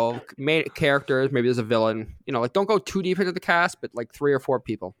main characters. Maybe there's a villain. Like don't go too deep into the cast, but like 3 or 4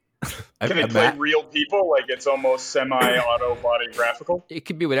 people. can they play real people? Like it's almost semi-autobiographical. It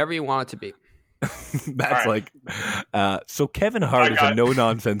could be whatever you want it to be. That's All right. like, so Kevin Hart is a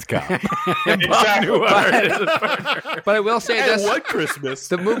no-nonsense cop. Exactly. But I will say And this: what Christmas?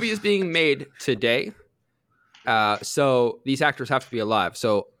 the movie is being made today, so these actors have to be alive.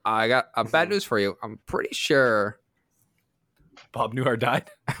 So I got bad news for you. I'm pretty sure Bob Newhart died.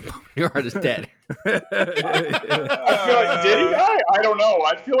 your heart is dead. I feel like, did he? I don't know.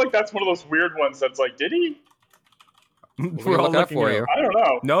 I feel like that's one of those weird ones that's like, did he? We're all looking for you. I don't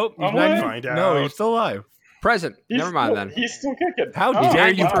know. Nope. He's I'm not, gonna find no, out. he's still alive. Present. He's Never mind still, then. He's still kicking. How Oh, dare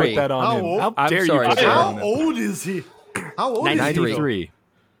you wow. put that on How him? old? How I'm dare sorry, you put sir. that How on him? old is he? How old is he? 93.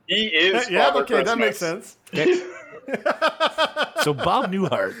 He is. Yeah, Father okay, that makes Christmas. sense. So Bob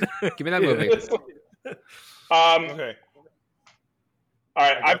Newhart. Give me that movie. Okay. All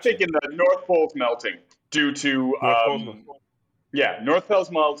right, I'm thinking the North Pole's melting due to North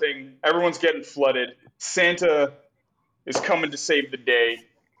Pole's melting. Everyone's getting flooded. Santa is coming to save the day.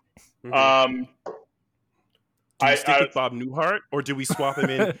 Do we stick with Bob Newhart, or do we swap him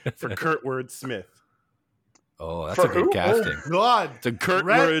in for Kurtwood Smith? Oh, that's For a good who? casting. Oh, God. It's a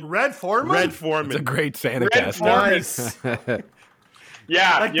Kurtwood Red Foreman? Red It's a Foreman. great Santa Red casting. Foreman. Nice.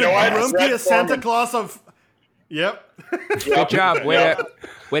 Yeah, Like you the know what? Red grumpiest Santa Foreman. Claus of... Yep. Good job. Way Yeah.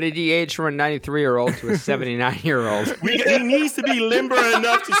 to de-age from a 93-year-old to a 79-year-old. He needs to be limber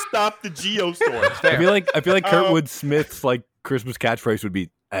enough to stop the Geostorm. I feel like Kurtwood Smith's like Christmas catchphrase would be,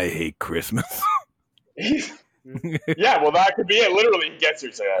 "I hate Christmas." Yeah, well, that could be it. Literally, he gets here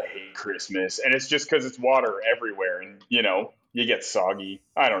and says, I hate Christmas. And it's just because it's water everywhere. And, you get soggy.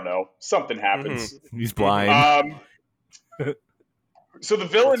 I don't know. Something happens. He's blind. So the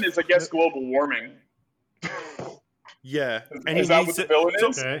villain is, I guess, global warming. Yeah. And Is that what the villain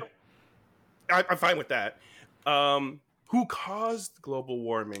is? Okay. I'm fine with that. Who caused global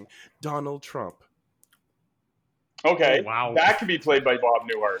warming? Donald Trump. Okay. Oh, wow. That could be played by Bob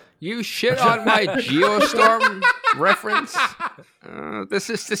Newhart. You shit on my Geostorm reference? This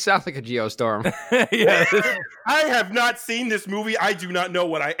sounds like a Geostorm. Yeah, I have not seen this movie. I do not know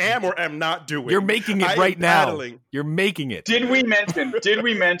what I am or am not doing. you're making I it am right now. battling. You're making it. Did we mention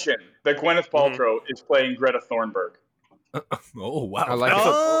that Gwyneth Paltrow is playing Greta Thunberg? Oh wow! I like it.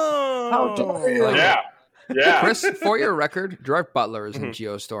 Oh. Yeah. Yeah. Chris, for your record, Gerard Butler is in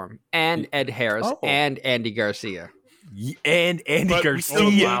Geostorm, and Ed Harris, Oh. and Andy Garcia. And Andy But we Garcia.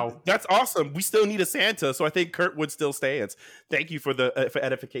 still need, wow. That's awesome. We still need a Santa, so I think Kurtwood still stands. Thank you for the for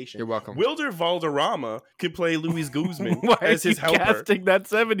edification. You're welcome. Wilder Valderrama could play Luis Guzman Why as are his you helper. casting that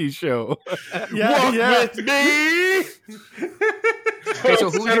 '70s show? Walk with me. Okay, so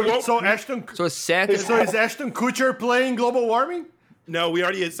who's your, So Ashton... so is Santa? So is Ashton Kutcher playing global warming? No, we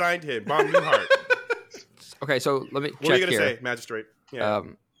already assigned him. Bob Newhart. Okay, so let me What are you check gonna here. say, Magistrate? Yeah.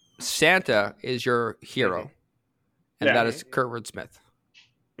 Santa is your hero, and Yeah. that is Kurtwood Smith.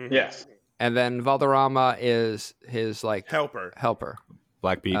 Yes. And then Valderrama is his Helper. helper.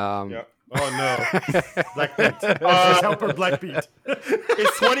 Black Pete. Yeah. Oh, no. Black Pete. His helper, Black Pete.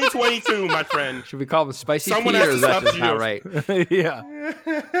 It's 2022, my friend. Should we call him Spicy Someone Pete, has or to is that stop just the not Geos. right?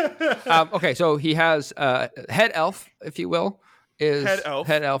 Yeah. Okay, so he has head elf, if you will. Head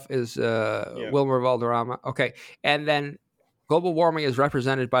elf. Is Wilmer Valderrama. Okay, and then global warming is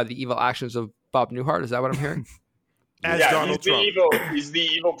represented by the evil actions of Bob Newhart. Is that what I'm hearing? As Yeah, Donald Trump. he's the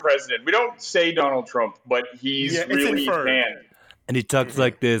evil president. We don't say Donald Trump, but he's Yeah, it's really inferred. man And he talks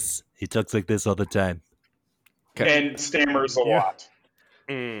like this. He talks like this all the time. and stammers a lot.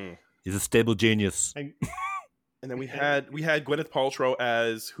 Mm. He's a stable genius. And then we had Gwyneth Paltrow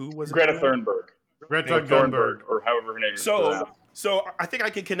as who was it? Greta Thunberg. Greta Thunberg. Or however her name is. So I think I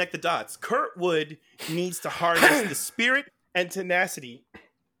can connect the dots. Kurtwood needs to harness the spirit and tenacity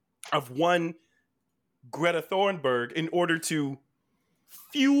of one Greta Thunberg in order to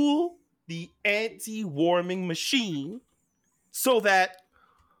fuel the anti-warming machine so that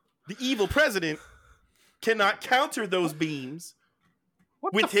the evil president cannot counter those beams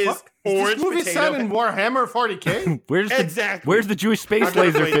with his Fuck? orange Is this movie set in potato. Warhammer 40K? Exactly. Where's the Jewish space I'm gonna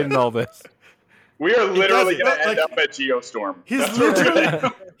laser play fit in that. all this? We are literally doesn't. going to end Like- up at Geostorm. He That's what we're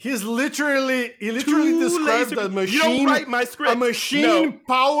literally gonna- described laser- a machine. You don't write my script. A machine No.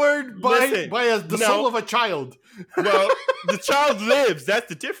 powered by Listen, the no. soul of a child. Well, the child lives. That's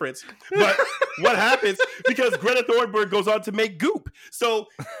the difference. But what happens, because Greta Thunberg goes on to make goop. So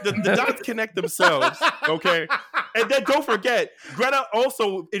the dots connect themselves, okay? And then don't forget, Greta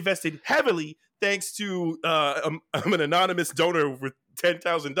also invested heavily, thanks to I'm an anonymous donor with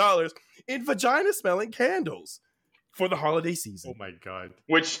 $10,000, in vagina-smelling candles for the holiday season. Oh my god!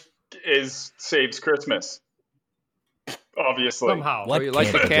 Which saves Christmas. Obviously. Somehow, So you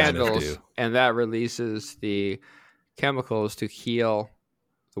light the can vaginas candles, do? and that releases the chemicals to heal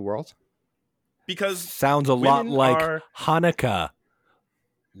the world. Because Sounds a lot women like are- Hanukkah.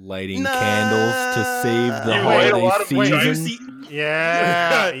 Lighting Nah. candles to save the You made a lot holiday of- you season. see,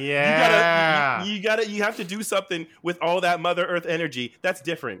 yeah, yeah. you have to do something with all that Mother Earth energy. That's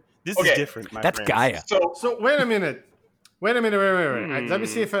different. This Okay. is different, my That's friends. Gaia. So Wait a minute. Wait. Let me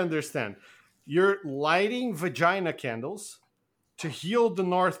see if I understand. You're lighting vagina candles to heal the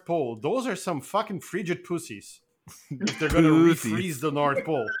North Pole. Those are some fucking frigid pussies. If they're gonna Pussies. refreeze the North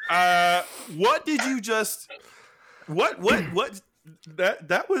Pole. What did you just? What?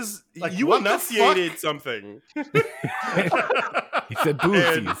 That was Like, you what the enunciated fuck? something. He said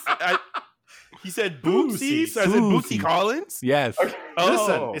And boosies. he said boopsies, as in Bootsy Boopsies. Collins. Yes.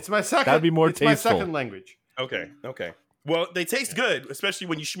 Listen, it's my second. That'd be more it's my tasteful. second language. Okay. Well, they taste good, especially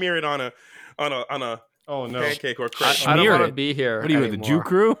when you smear it on a Oh no! pancake or I crepe. don't Smear want it. to be here. What are you with the Jew anymore.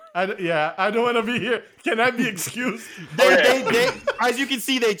 crew? I don't want to be here. Can I be excused? They, as you can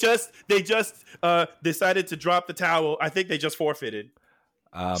see, they just decided to drop the towel. I think they just forfeited.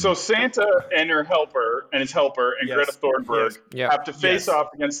 So Santa and his helper, and Yes. Greta Thunberg Yeah. have to face Yes.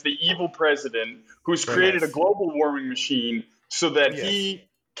 off against the evil president who's Very created nice. a global warming machine so that Yes. he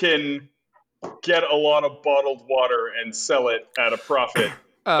can get a lot of bottled water and sell it at a profit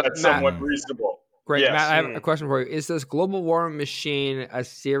that's Matt, somewhat reasonable. great, Yes. Matt. I have a question for you. Is this global warming machine a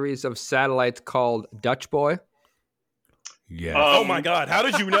series of satellites called Dutch Boy? Yes. Oh my God! How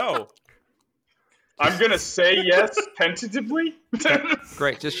did you know? I'm going to say yes, tentatively.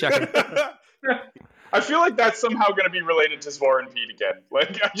 Great, just checking. I feel like that's somehow going to be related to Zvor and Pete again.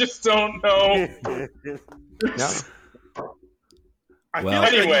 Like, I just don't know. No. I Well- feel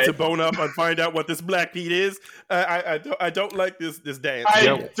like I Anyway. need to bone up and find out what this Black Pete is. I don't like this dance. I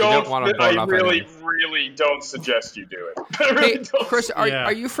don't wanna bone I up really, anyone. really don't suggest you do it. I really Hey, don't. Chris, Yeah.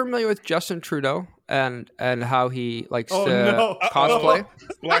 are you familiar with Justin Trudeau and how he likes Oh, to no. cosplay?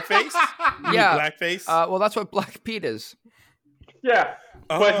 Blackface? You Yeah. mean Blackface? Well, that's what Black Pete is. Yeah,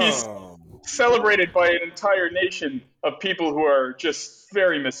 but he's Oh. celebrated by an entire nation of people who are just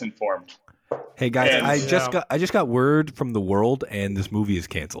very misinformed. Hey guys, And- I just got word from the world, and this movie is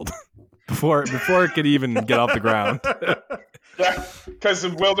canceled before it could even get off the ground. Yeah, because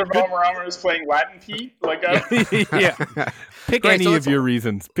Wilder Valderrama is playing Latin Pete. Like, Yeah, pick Great, any so of let's- your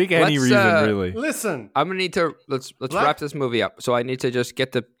reasons. Pick any let's, reason, really. Listen, I'm gonna need to let's Black- wrap this movie up. So I need to just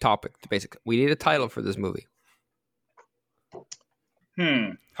get the topic, the basic. We need a title for this movie.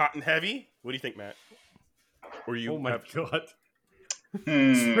 Hot and heavy? What do you think, Matt? Or you oh my have- god,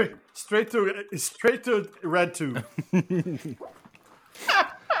 hmm. straight to red tube.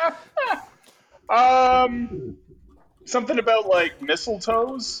 Something about like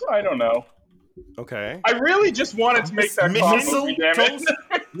mistletoes. I don't know. Okay. I really just wanted to make that cop movie. Damn it.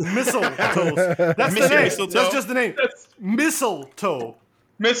 Mistletoes. That's the name. Mistletoe? That's just the name. Mistletoe.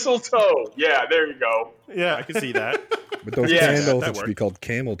 Mistletoe. Yeah, there you go. Yeah. I can see that. But those Yeah, candles, that it should be called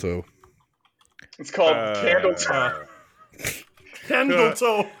camel toe. It's called Candle Toe. Candle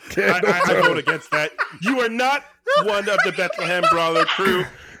toe. I vote against that. You are not one of the Bethlehem Brawler crew.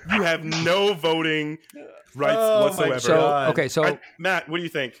 You have no voting rights Oh my whatsoever. So God. okay, so Matt, what do you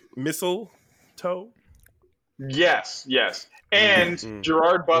think? Mistletoe? Yes, yes. And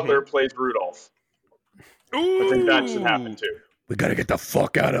Gerard Butler plays Rudolph. Ooh. I think that should happen too. We gotta get the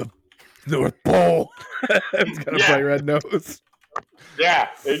fuck out of North Pole. It's got a Yeah. bright red nose. Yeah,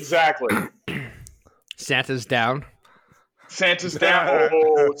 exactly. Santa's down. Santa's down.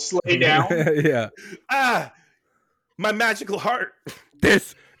 Oh, sleigh down. Yeah. Ah, my magical heart.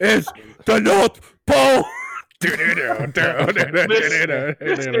 This is the North Pole. This is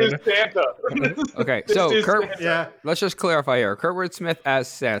Santa. Okay, This so is Kurt, Santa. Yeah. let's just clarify here. Kurtwood Smith as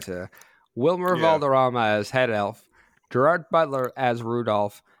Santa, Wilmer Yeah. Valderrama as Head Elf, Gerard Butler as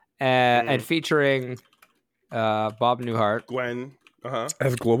Rudolph, and featuring Bob Newhart Gwen. Uh-huh.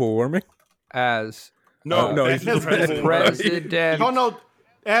 As global warming? as No, no, that's he's the president. President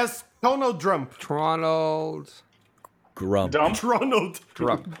Tono Drump. Ronald Grump. Dump. Trump.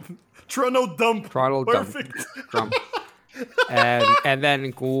 Dump. Ronald Perfect. Trump, and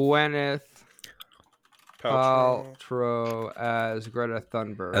then Gwyneth Paltrow as Greta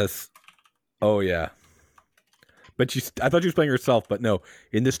Thunberg. Oh, yeah. But I thought she was playing herself, but no.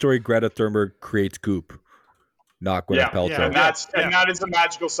 In this story, Greta Thunberg creates goop, not Gwyneth Yeah, Paltrow. and that is a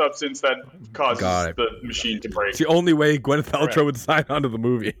magical substance that causes Got it. the machine to break. It's the only way Gwyneth Paltrow Correct. would sign on to the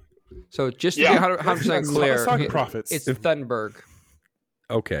movie. So just to Yeah. be 100% clear, Stock profits. it's Thunberg.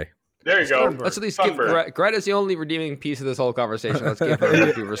 Okay. There you go. Let's at least give Thunberg. Greta's the only redeeming piece of this whole conversation. Let's give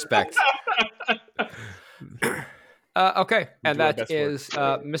her due respect. Okay, and do our that best is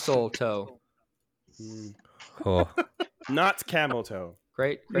mistletoe. Oh. Not camel toe.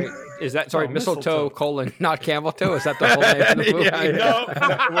 Great. Is that sorry? Oh, mistletoe, mistletoe. not camel toe. Is that the whole name of the movie?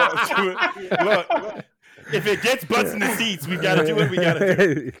 No. Look, if it gets butts in the seats, we've got to do what we got to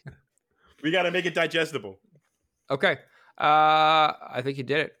do. We got to make it digestible. Okay. I think you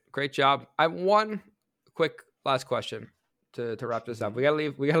did it. Great job. I have one quick last question to wrap this up. We gotta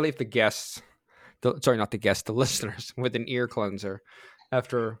leave the guests. Not the guests, the listeners with an ear cleanser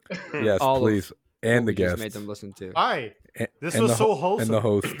after Yes, all of please. And the we just guests. made them listen to. Aye. A- This and was the so ho- wholesome. And the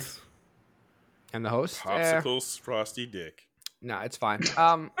hosts. And the host. Popsicles, frosty dick. No, it's fine.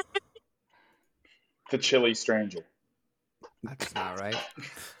 The chilly stranger. That's not right.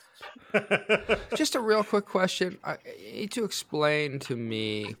 Just a real quick question. You need to explain to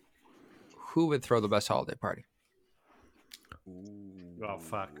me who would throw the best holiday party. Oh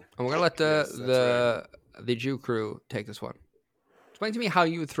fuck. And we're gonna let the Jew crew take this one. Explain to me how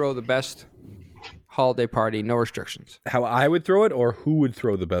you would throw the best holiday party, no restrictions. How I would throw it, or who would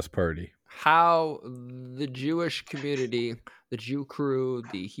throw the best party? How the Jewish community, the Jew crew,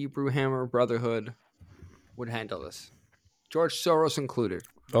 the Hebrew Hammer Brotherhood would handle this. George Soros included.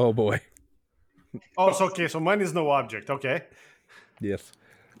 Oh boy. Oh, so okay. So mine is no object. Okay. Yes.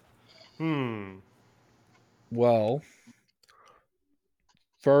 Well,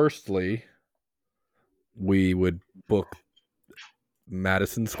 firstly, we would book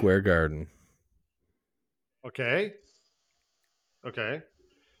Madison Square Garden. Okay. Okay.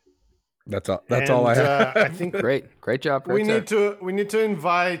 That's all I have. I think Great job. we need to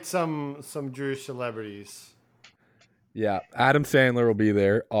invite some Jewish celebrities. Yeah, Adam Sandler will be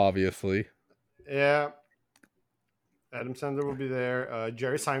there, obviously. Yeah. Adam Sandler will be there.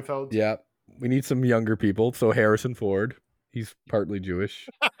 Jerry Seinfeld. Yeah, we need some younger people. So Harrison Ford, he's partly Jewish.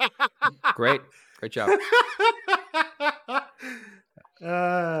 Great job.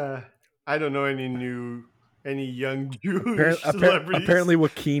 I don't know any young Jewish celebrities. Apparently,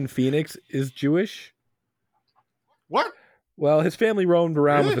 Joaquin Phoenix is Jewish. What? Well, his family roamed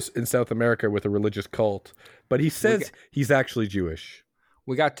around with us in South America with a religious cult, but he says he's actually Jewish.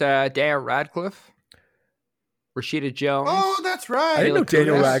 We got Daniel Radcliffe, Rashida Jones. Oh, that's right. I didn't know Mila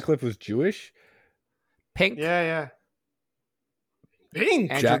Daniel Kunis. Radcliffe was Jewish. Pink. Yeah.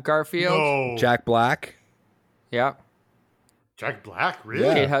 Pink. Andrew Garfield. No. Jack Black. Yeah. Jack Black, really?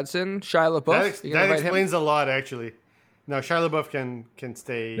 Yeah. Kate Hudson. Shia LaBeouf. You gonna That invite him? explains a lot, actually. No, Shia LaBeouf can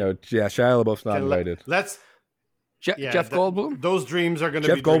stay. No, yeah, Shia LaBeouf's not invited. Let's. Jeff Goldblum. Those dreams are going to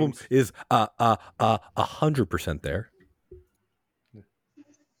Jeff be Goldblum dreams. is 100% there.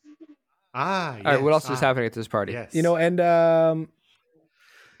 Ah, yes. All right. What else is happening at this party? Yes. You know, and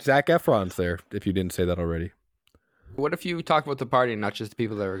Zac Efron's there. If you didn't say that already. What if you talk about the party and not just the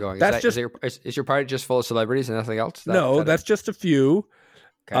people that are going? That's Is your party just full of celebrities and nothing else? That's just a few.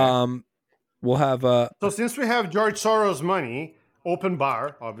 Okay. We'll have So since we have George Soros money, open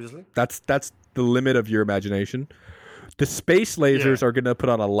bar, obviously. that's the limit of your imagination. The space lasers are going to put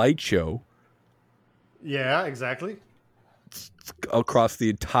on a light show Yeah, exactly. across the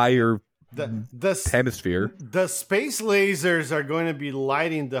entire The hemisphere. the space lasers are going to be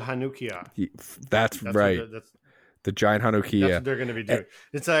lighting the Hanukkah. That's right. That's The giant Hanukkah. what they're going to be doing.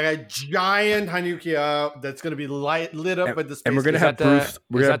 It's like a giant Hanukkah that's going to be lit up by the space. And we're going to Is have that Bruce. the,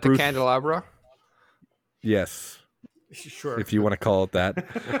 We're is going to that have the Bruce. candelabra? Yes, Sure. if you want to call it that.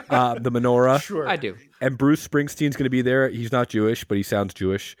 The menorah. Sure. I do. And Bruce Springsteen's going to be there. He's not Jewish, but he sounds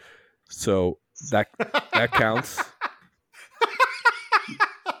Jewish, so that counts.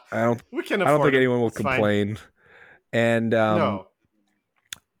 We can I don't afford think it. anyone will It's fine. complain. And No.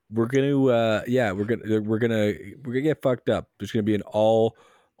 we're gonna get fucked up. There's gonna be an all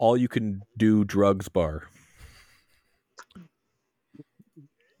you can do drugs bar.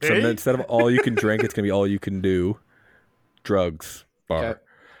 So Hey? instead of all you can drink, it's gonna be all you can do drugs bar. Okay.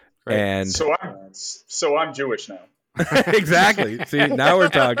 Great. And So I'm Jewish now. exactly. See, now we're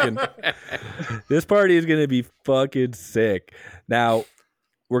talking. This party is gonna be fucking sick. Now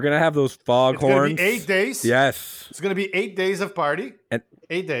we're gonna have those It's going to foghorns. be 8 days. Yes. It's going to be 8 days of party. And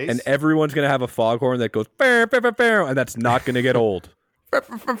 8 days. and everyone's gonna have a foghorn that goes "Bow, bow, bow, bow," and that's not gonna get old.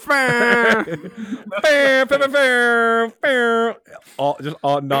 all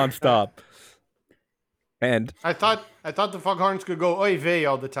nonstop. And I thought the foghorns could go oy vey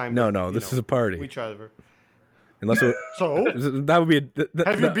all the time. no, this is a party. Each other. Unless it, So, that would be.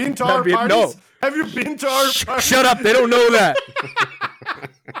 have you been to our parties? No, Have you been to our parties? shut up. They don't know that.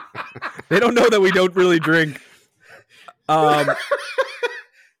 They don't know that we don't really drink. And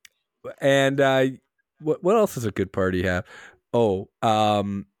what else does a good party have? Oh,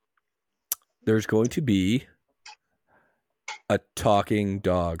 there's going to be a talking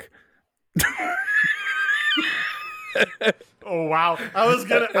dog. Oh wow! I was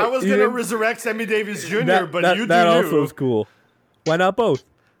gonna resurrect Sammy Davis Jr., but you do that you. also is cool. Why not both?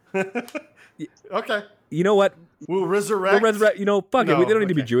 Okay, You know what? we'll resurrect. Fuck it. No, They don't need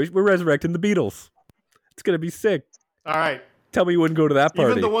to be okay. Jewish. We're resurrecting the Beatles. It's gonna be sick. All right, Tell me you wouldn't go to that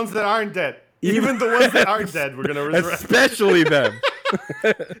party. even the ones that aren't dead. Even the ones that aren't dead, we're gonna resurrect. Especially them.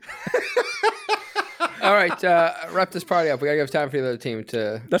 All right. Wrap this party up. We gotta give time for the other team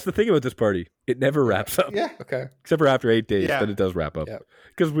to. That's the thing about this party. It never wraps up. Yeah. Okay. Except for after 8 days, Yeah. then it does wrap up. Yeah.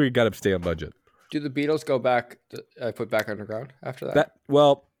 Because we got to stay on budget. Do the Beatles go back? Put back underground after that?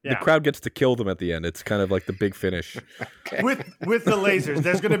 The Yeah. crowd gets to kill them at the end. It's kind of like the big finish. with the lasers.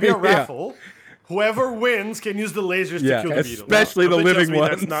 There's going to be a raffle. Whoever wins can use the lasers to kill the Beatles. especially the Something tells living me ones.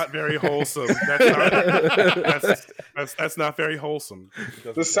 That's not very wholesome. That's not very wholesome.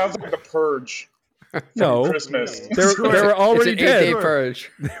 This sounds like the Purge. No, Christmas. they were already it's an dead. 8-day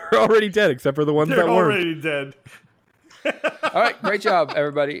purge. They were already dead, except for the ones They're that weren't. already dead. All right, great job,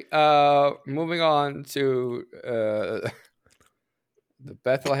 everybody. Moving on to the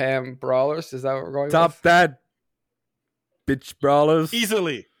Bethlehem Brawlers. Is that what we're going Top with? that, bitch brawlers.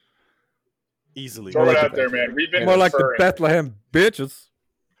 Easily. Throw it out there, man. We've been More like the deferring. Bethlehem bitches.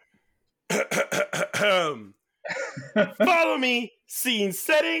 Follow me. Scene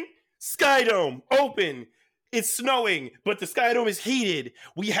setting. Sky Dome open. It's snowing, but the Sky Dome is heated.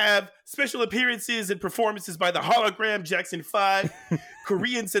 We have special appearances and performances by the Hologram, Jackson 5,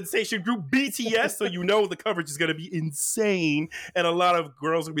 Korean sensation group BTS, so you know the coverage is going to be insane, and a lot of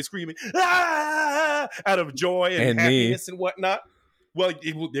girls will be screaming ah! out of joy and happiness and whatnot. Well,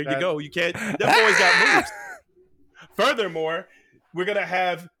 there you go. You can't. Them boys got moves. Furthermore, we're going to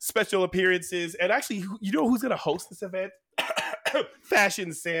have special appearances, and actually, you know who's going to host this event?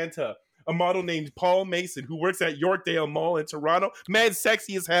 Fashion Santa. A model named Paul Mason who works at Yorkdale Mall in Toronto. Man,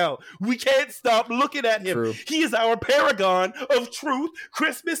 sexy as hell. We can't stop looking at him. True. He is our paragon of truth,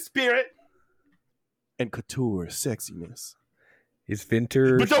 Christmas spirit, and couture sexiness. Is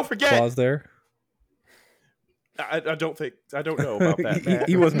Vinter But don't forget- Claus there? I don't know about that, man.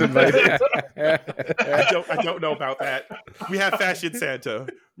 He wasn't invited. I don't know about that. We have Fashion Santa.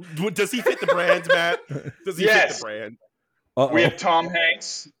 Does he fit the brand, Matt? Does he fit Yes. the brand? Uh-oh. We have Tom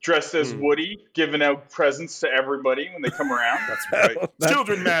Hanks dressed as Woody, giving out presents to everybody when they come around. That's right.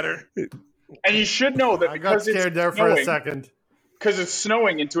 Children matter. And you should know that I got because scared it's there for a snowing, second. because it's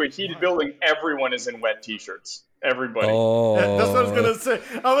snowing into a heated building, everyone is in wet t-shirts. Everybody. Oh, That's what I was going to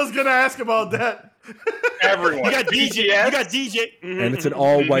say. I was going to ask about that. Everyone. You got DJ. You BTS. got DJ. and it's an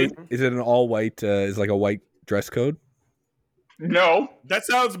all white. Is it an all white? Is like a white dress code? No. That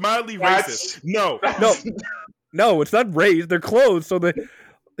sounds mildly That's- racist. No. No, it's not raised. They're closed, so the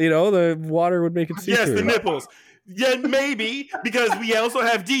water would make it see Yes, through. the nipples. Yeah, maybe, because we also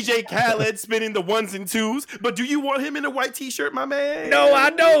have DJ Khaled spinning the ones and twos. But do you want him in a white t-shirt, my man? No, I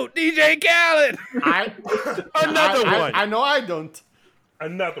don't. DJ Khaled. Another one. I know I don't.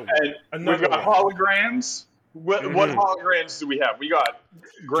 Another one. And Another we've got one. holograms. What holograms do we have? We got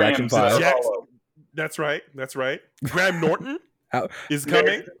Jackson Grams. Five. that follow. That's right. That's right. Graham Norton How, is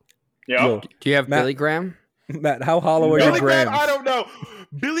coming. Yeah. Yo, Do you have Matt- Billy Graham? Matt, how hollow are your Billy Graham, grams? I don't know.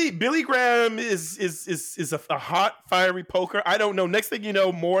 Billy Graham is a hot, fiery poker. I don't know. Next thing you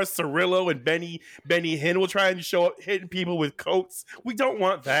know, Morris Cirillo and Benny Hinn will try and show up hitting people with coats. We don't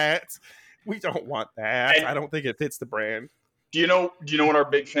want that. And- I don't think it fits the brand. Do you know what our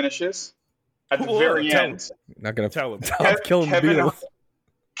big finish is? At the Cool. very Tell end, Not gonna Tell him. stop killing the Beatles.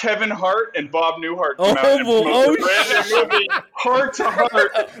 Kevin Hart and Bob Newhart Oh, come out and well, promote the oh, brand new movie, Heart to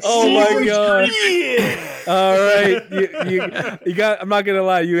Heart. Oh my Season God. 3. Yeah. All right, you got. I'm not gonna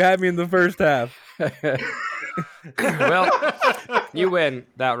lie. You had me in the first half. Well, you win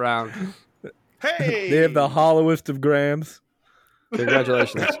that round. Hey. They have the hollowest of grams.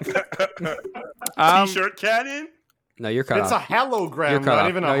 Congratulations. T-shirt cannon. No, you're cut It's off. a hologram, You're cut not off.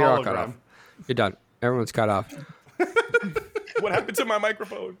 even No, a you're all cut hologram. off. You're done. Everyone's cut off. What happened to my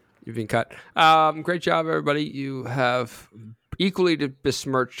microphone? You've been cut. Great job, everybody. You have equally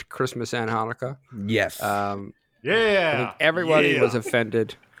besmirched Christmas and Hanukkah. Yes. I Yeah. think everybody Yeah. was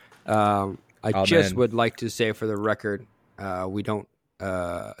offended. I Amen. just would like to say for the record, we don't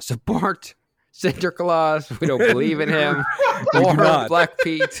support Sinterklaas. We don't believe in him We do or not. Black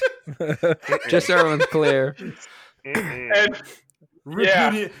Pete. Just so everyone's clear. And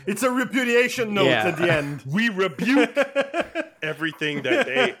yeah, It's a repudiation note Yeah. at the end. We rebuke everything that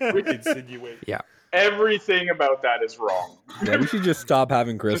they insinuate. Yeah. everything about that is wrong. Yeah, we should just stop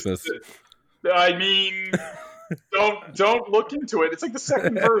having Christmas. I mean, don't look into it. It's like the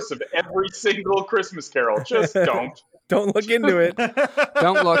second verse of every single Christmas Carol. Just don't. Don't look into it.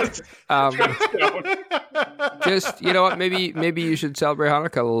 Don't look. Don't. Just, you know what? Maybe you should celebrate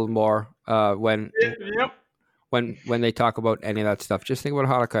Hanukkah a little more when Yep. when they talk about any of that stuff. Just think about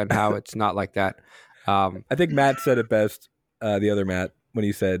Hanukkah and how it's not like that. I think Matt said it best, the other Matt, when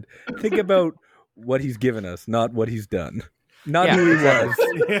he said, think about what he's given us, not what he's done. Not Yeah. who he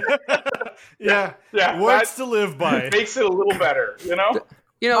was. Yeah. Yeah, Words that to live by. makes it a little better, you know?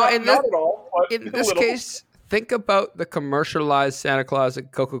 You know, Not, in not at all, but in a this little. case, think about the commercialized Santa Claus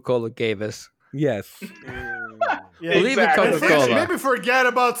that Coca-Cola gave us. Yes. Yeah, Believe in exactly. Coca-Cola. Maybe forget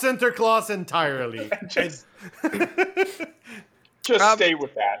about Sinterklaas entirely. Just stay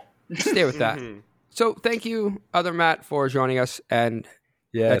with that. Stay with that. So thank you, other Matt, for joining us and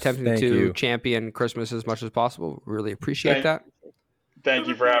Yes, attempting thank to you. champion Christmas as much as possible. Really appreciate that. Thank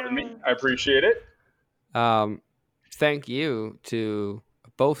you for having me. I appreciate it. Thank you to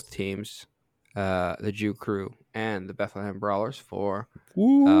both teams, the Jew Crew and the Bethlehem Brawlers, for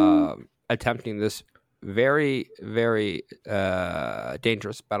attempting this very, very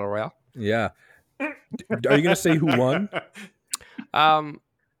dangerous battle royale. Yeah. Are you going to say who won?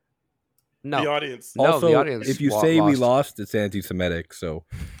 No. The audience. No, Also, the audience if you say we lost. lost, it's anti-Semitic, so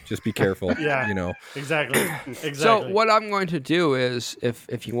just be careful. Yeah. You know. Exactly. So what I'm going to do is,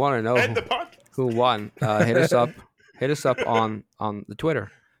 if you want to know And the podcast. who won, hit us up on the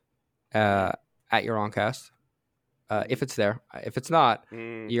Twitter at YourOnCast. If it's there. If it's not,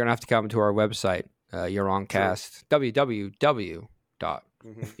 you're gonna have to come to our website, YourOnCast,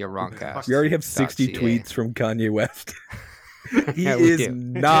 www.YourOnCast. We already have 60 .ca. tweets from Kanye West. He Yeah, we is do.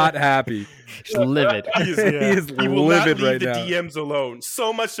 not happy. Just livid. He is He will not livid leave right the now. DMs alone.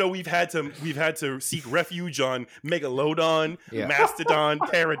 So much so we've had to seek refuge on Megalodon, Yeah. Mastodon,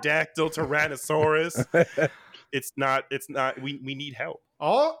 Pterodactyl, Tyrannosaurus. It's not. We need help.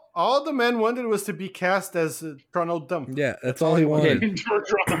 All the man wanted was to be cast as Ronald Dump. Yeah, that's all he wanted.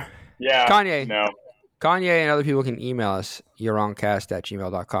 Yeah. Kanye. No. Kanye and other people can email us,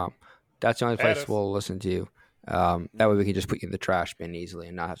 youroncast@gmail.com. That's the only place us. we'll listen to you. That way we can just put you in the trash bin easily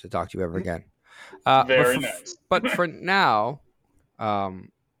and not have to talk to you ever again. Very nice. But for now, I'm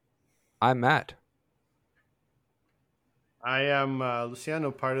Matt. I am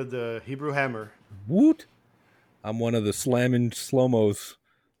Luciano, part of the Hebrew Hammer. Woot! I'm one of the slamming slow-mos.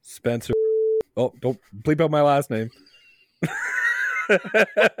 Spencer. Oh, don't bleep out my last name.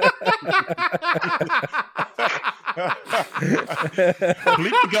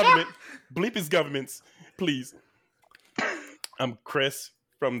 Bleep the government. Bleep his governments, please. I'm Chris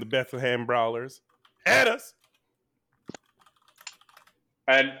from the Bethlehem Brawlers. Add us.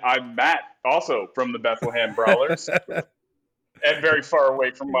 And I'm Matt, also from the Bethlehem Brawlers. And very far away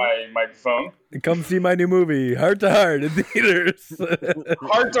from my microphone. Come see my new movie, Heart to Heart, in theaters.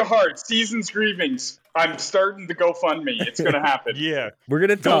 Heart to Heart, Seasons Grievings. I'm starting the GoFundMe. It's going to happen. Yeah. We're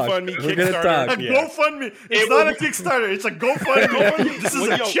gonna talk. GoFundMe, We're gonna Kickstarter. talk. A Yeah. GoFundMe. It's It not will a Kickstarter. It's a GoFundMe. This is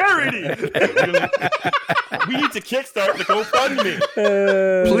Well, a yo. charity. We need to kickstart the GoFundMe.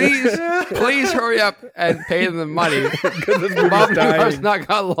 Please hurry up and pay them the money. Because this movie's Bob Newhart's dying. not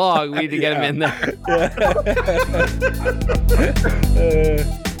got long. We need to get him in there.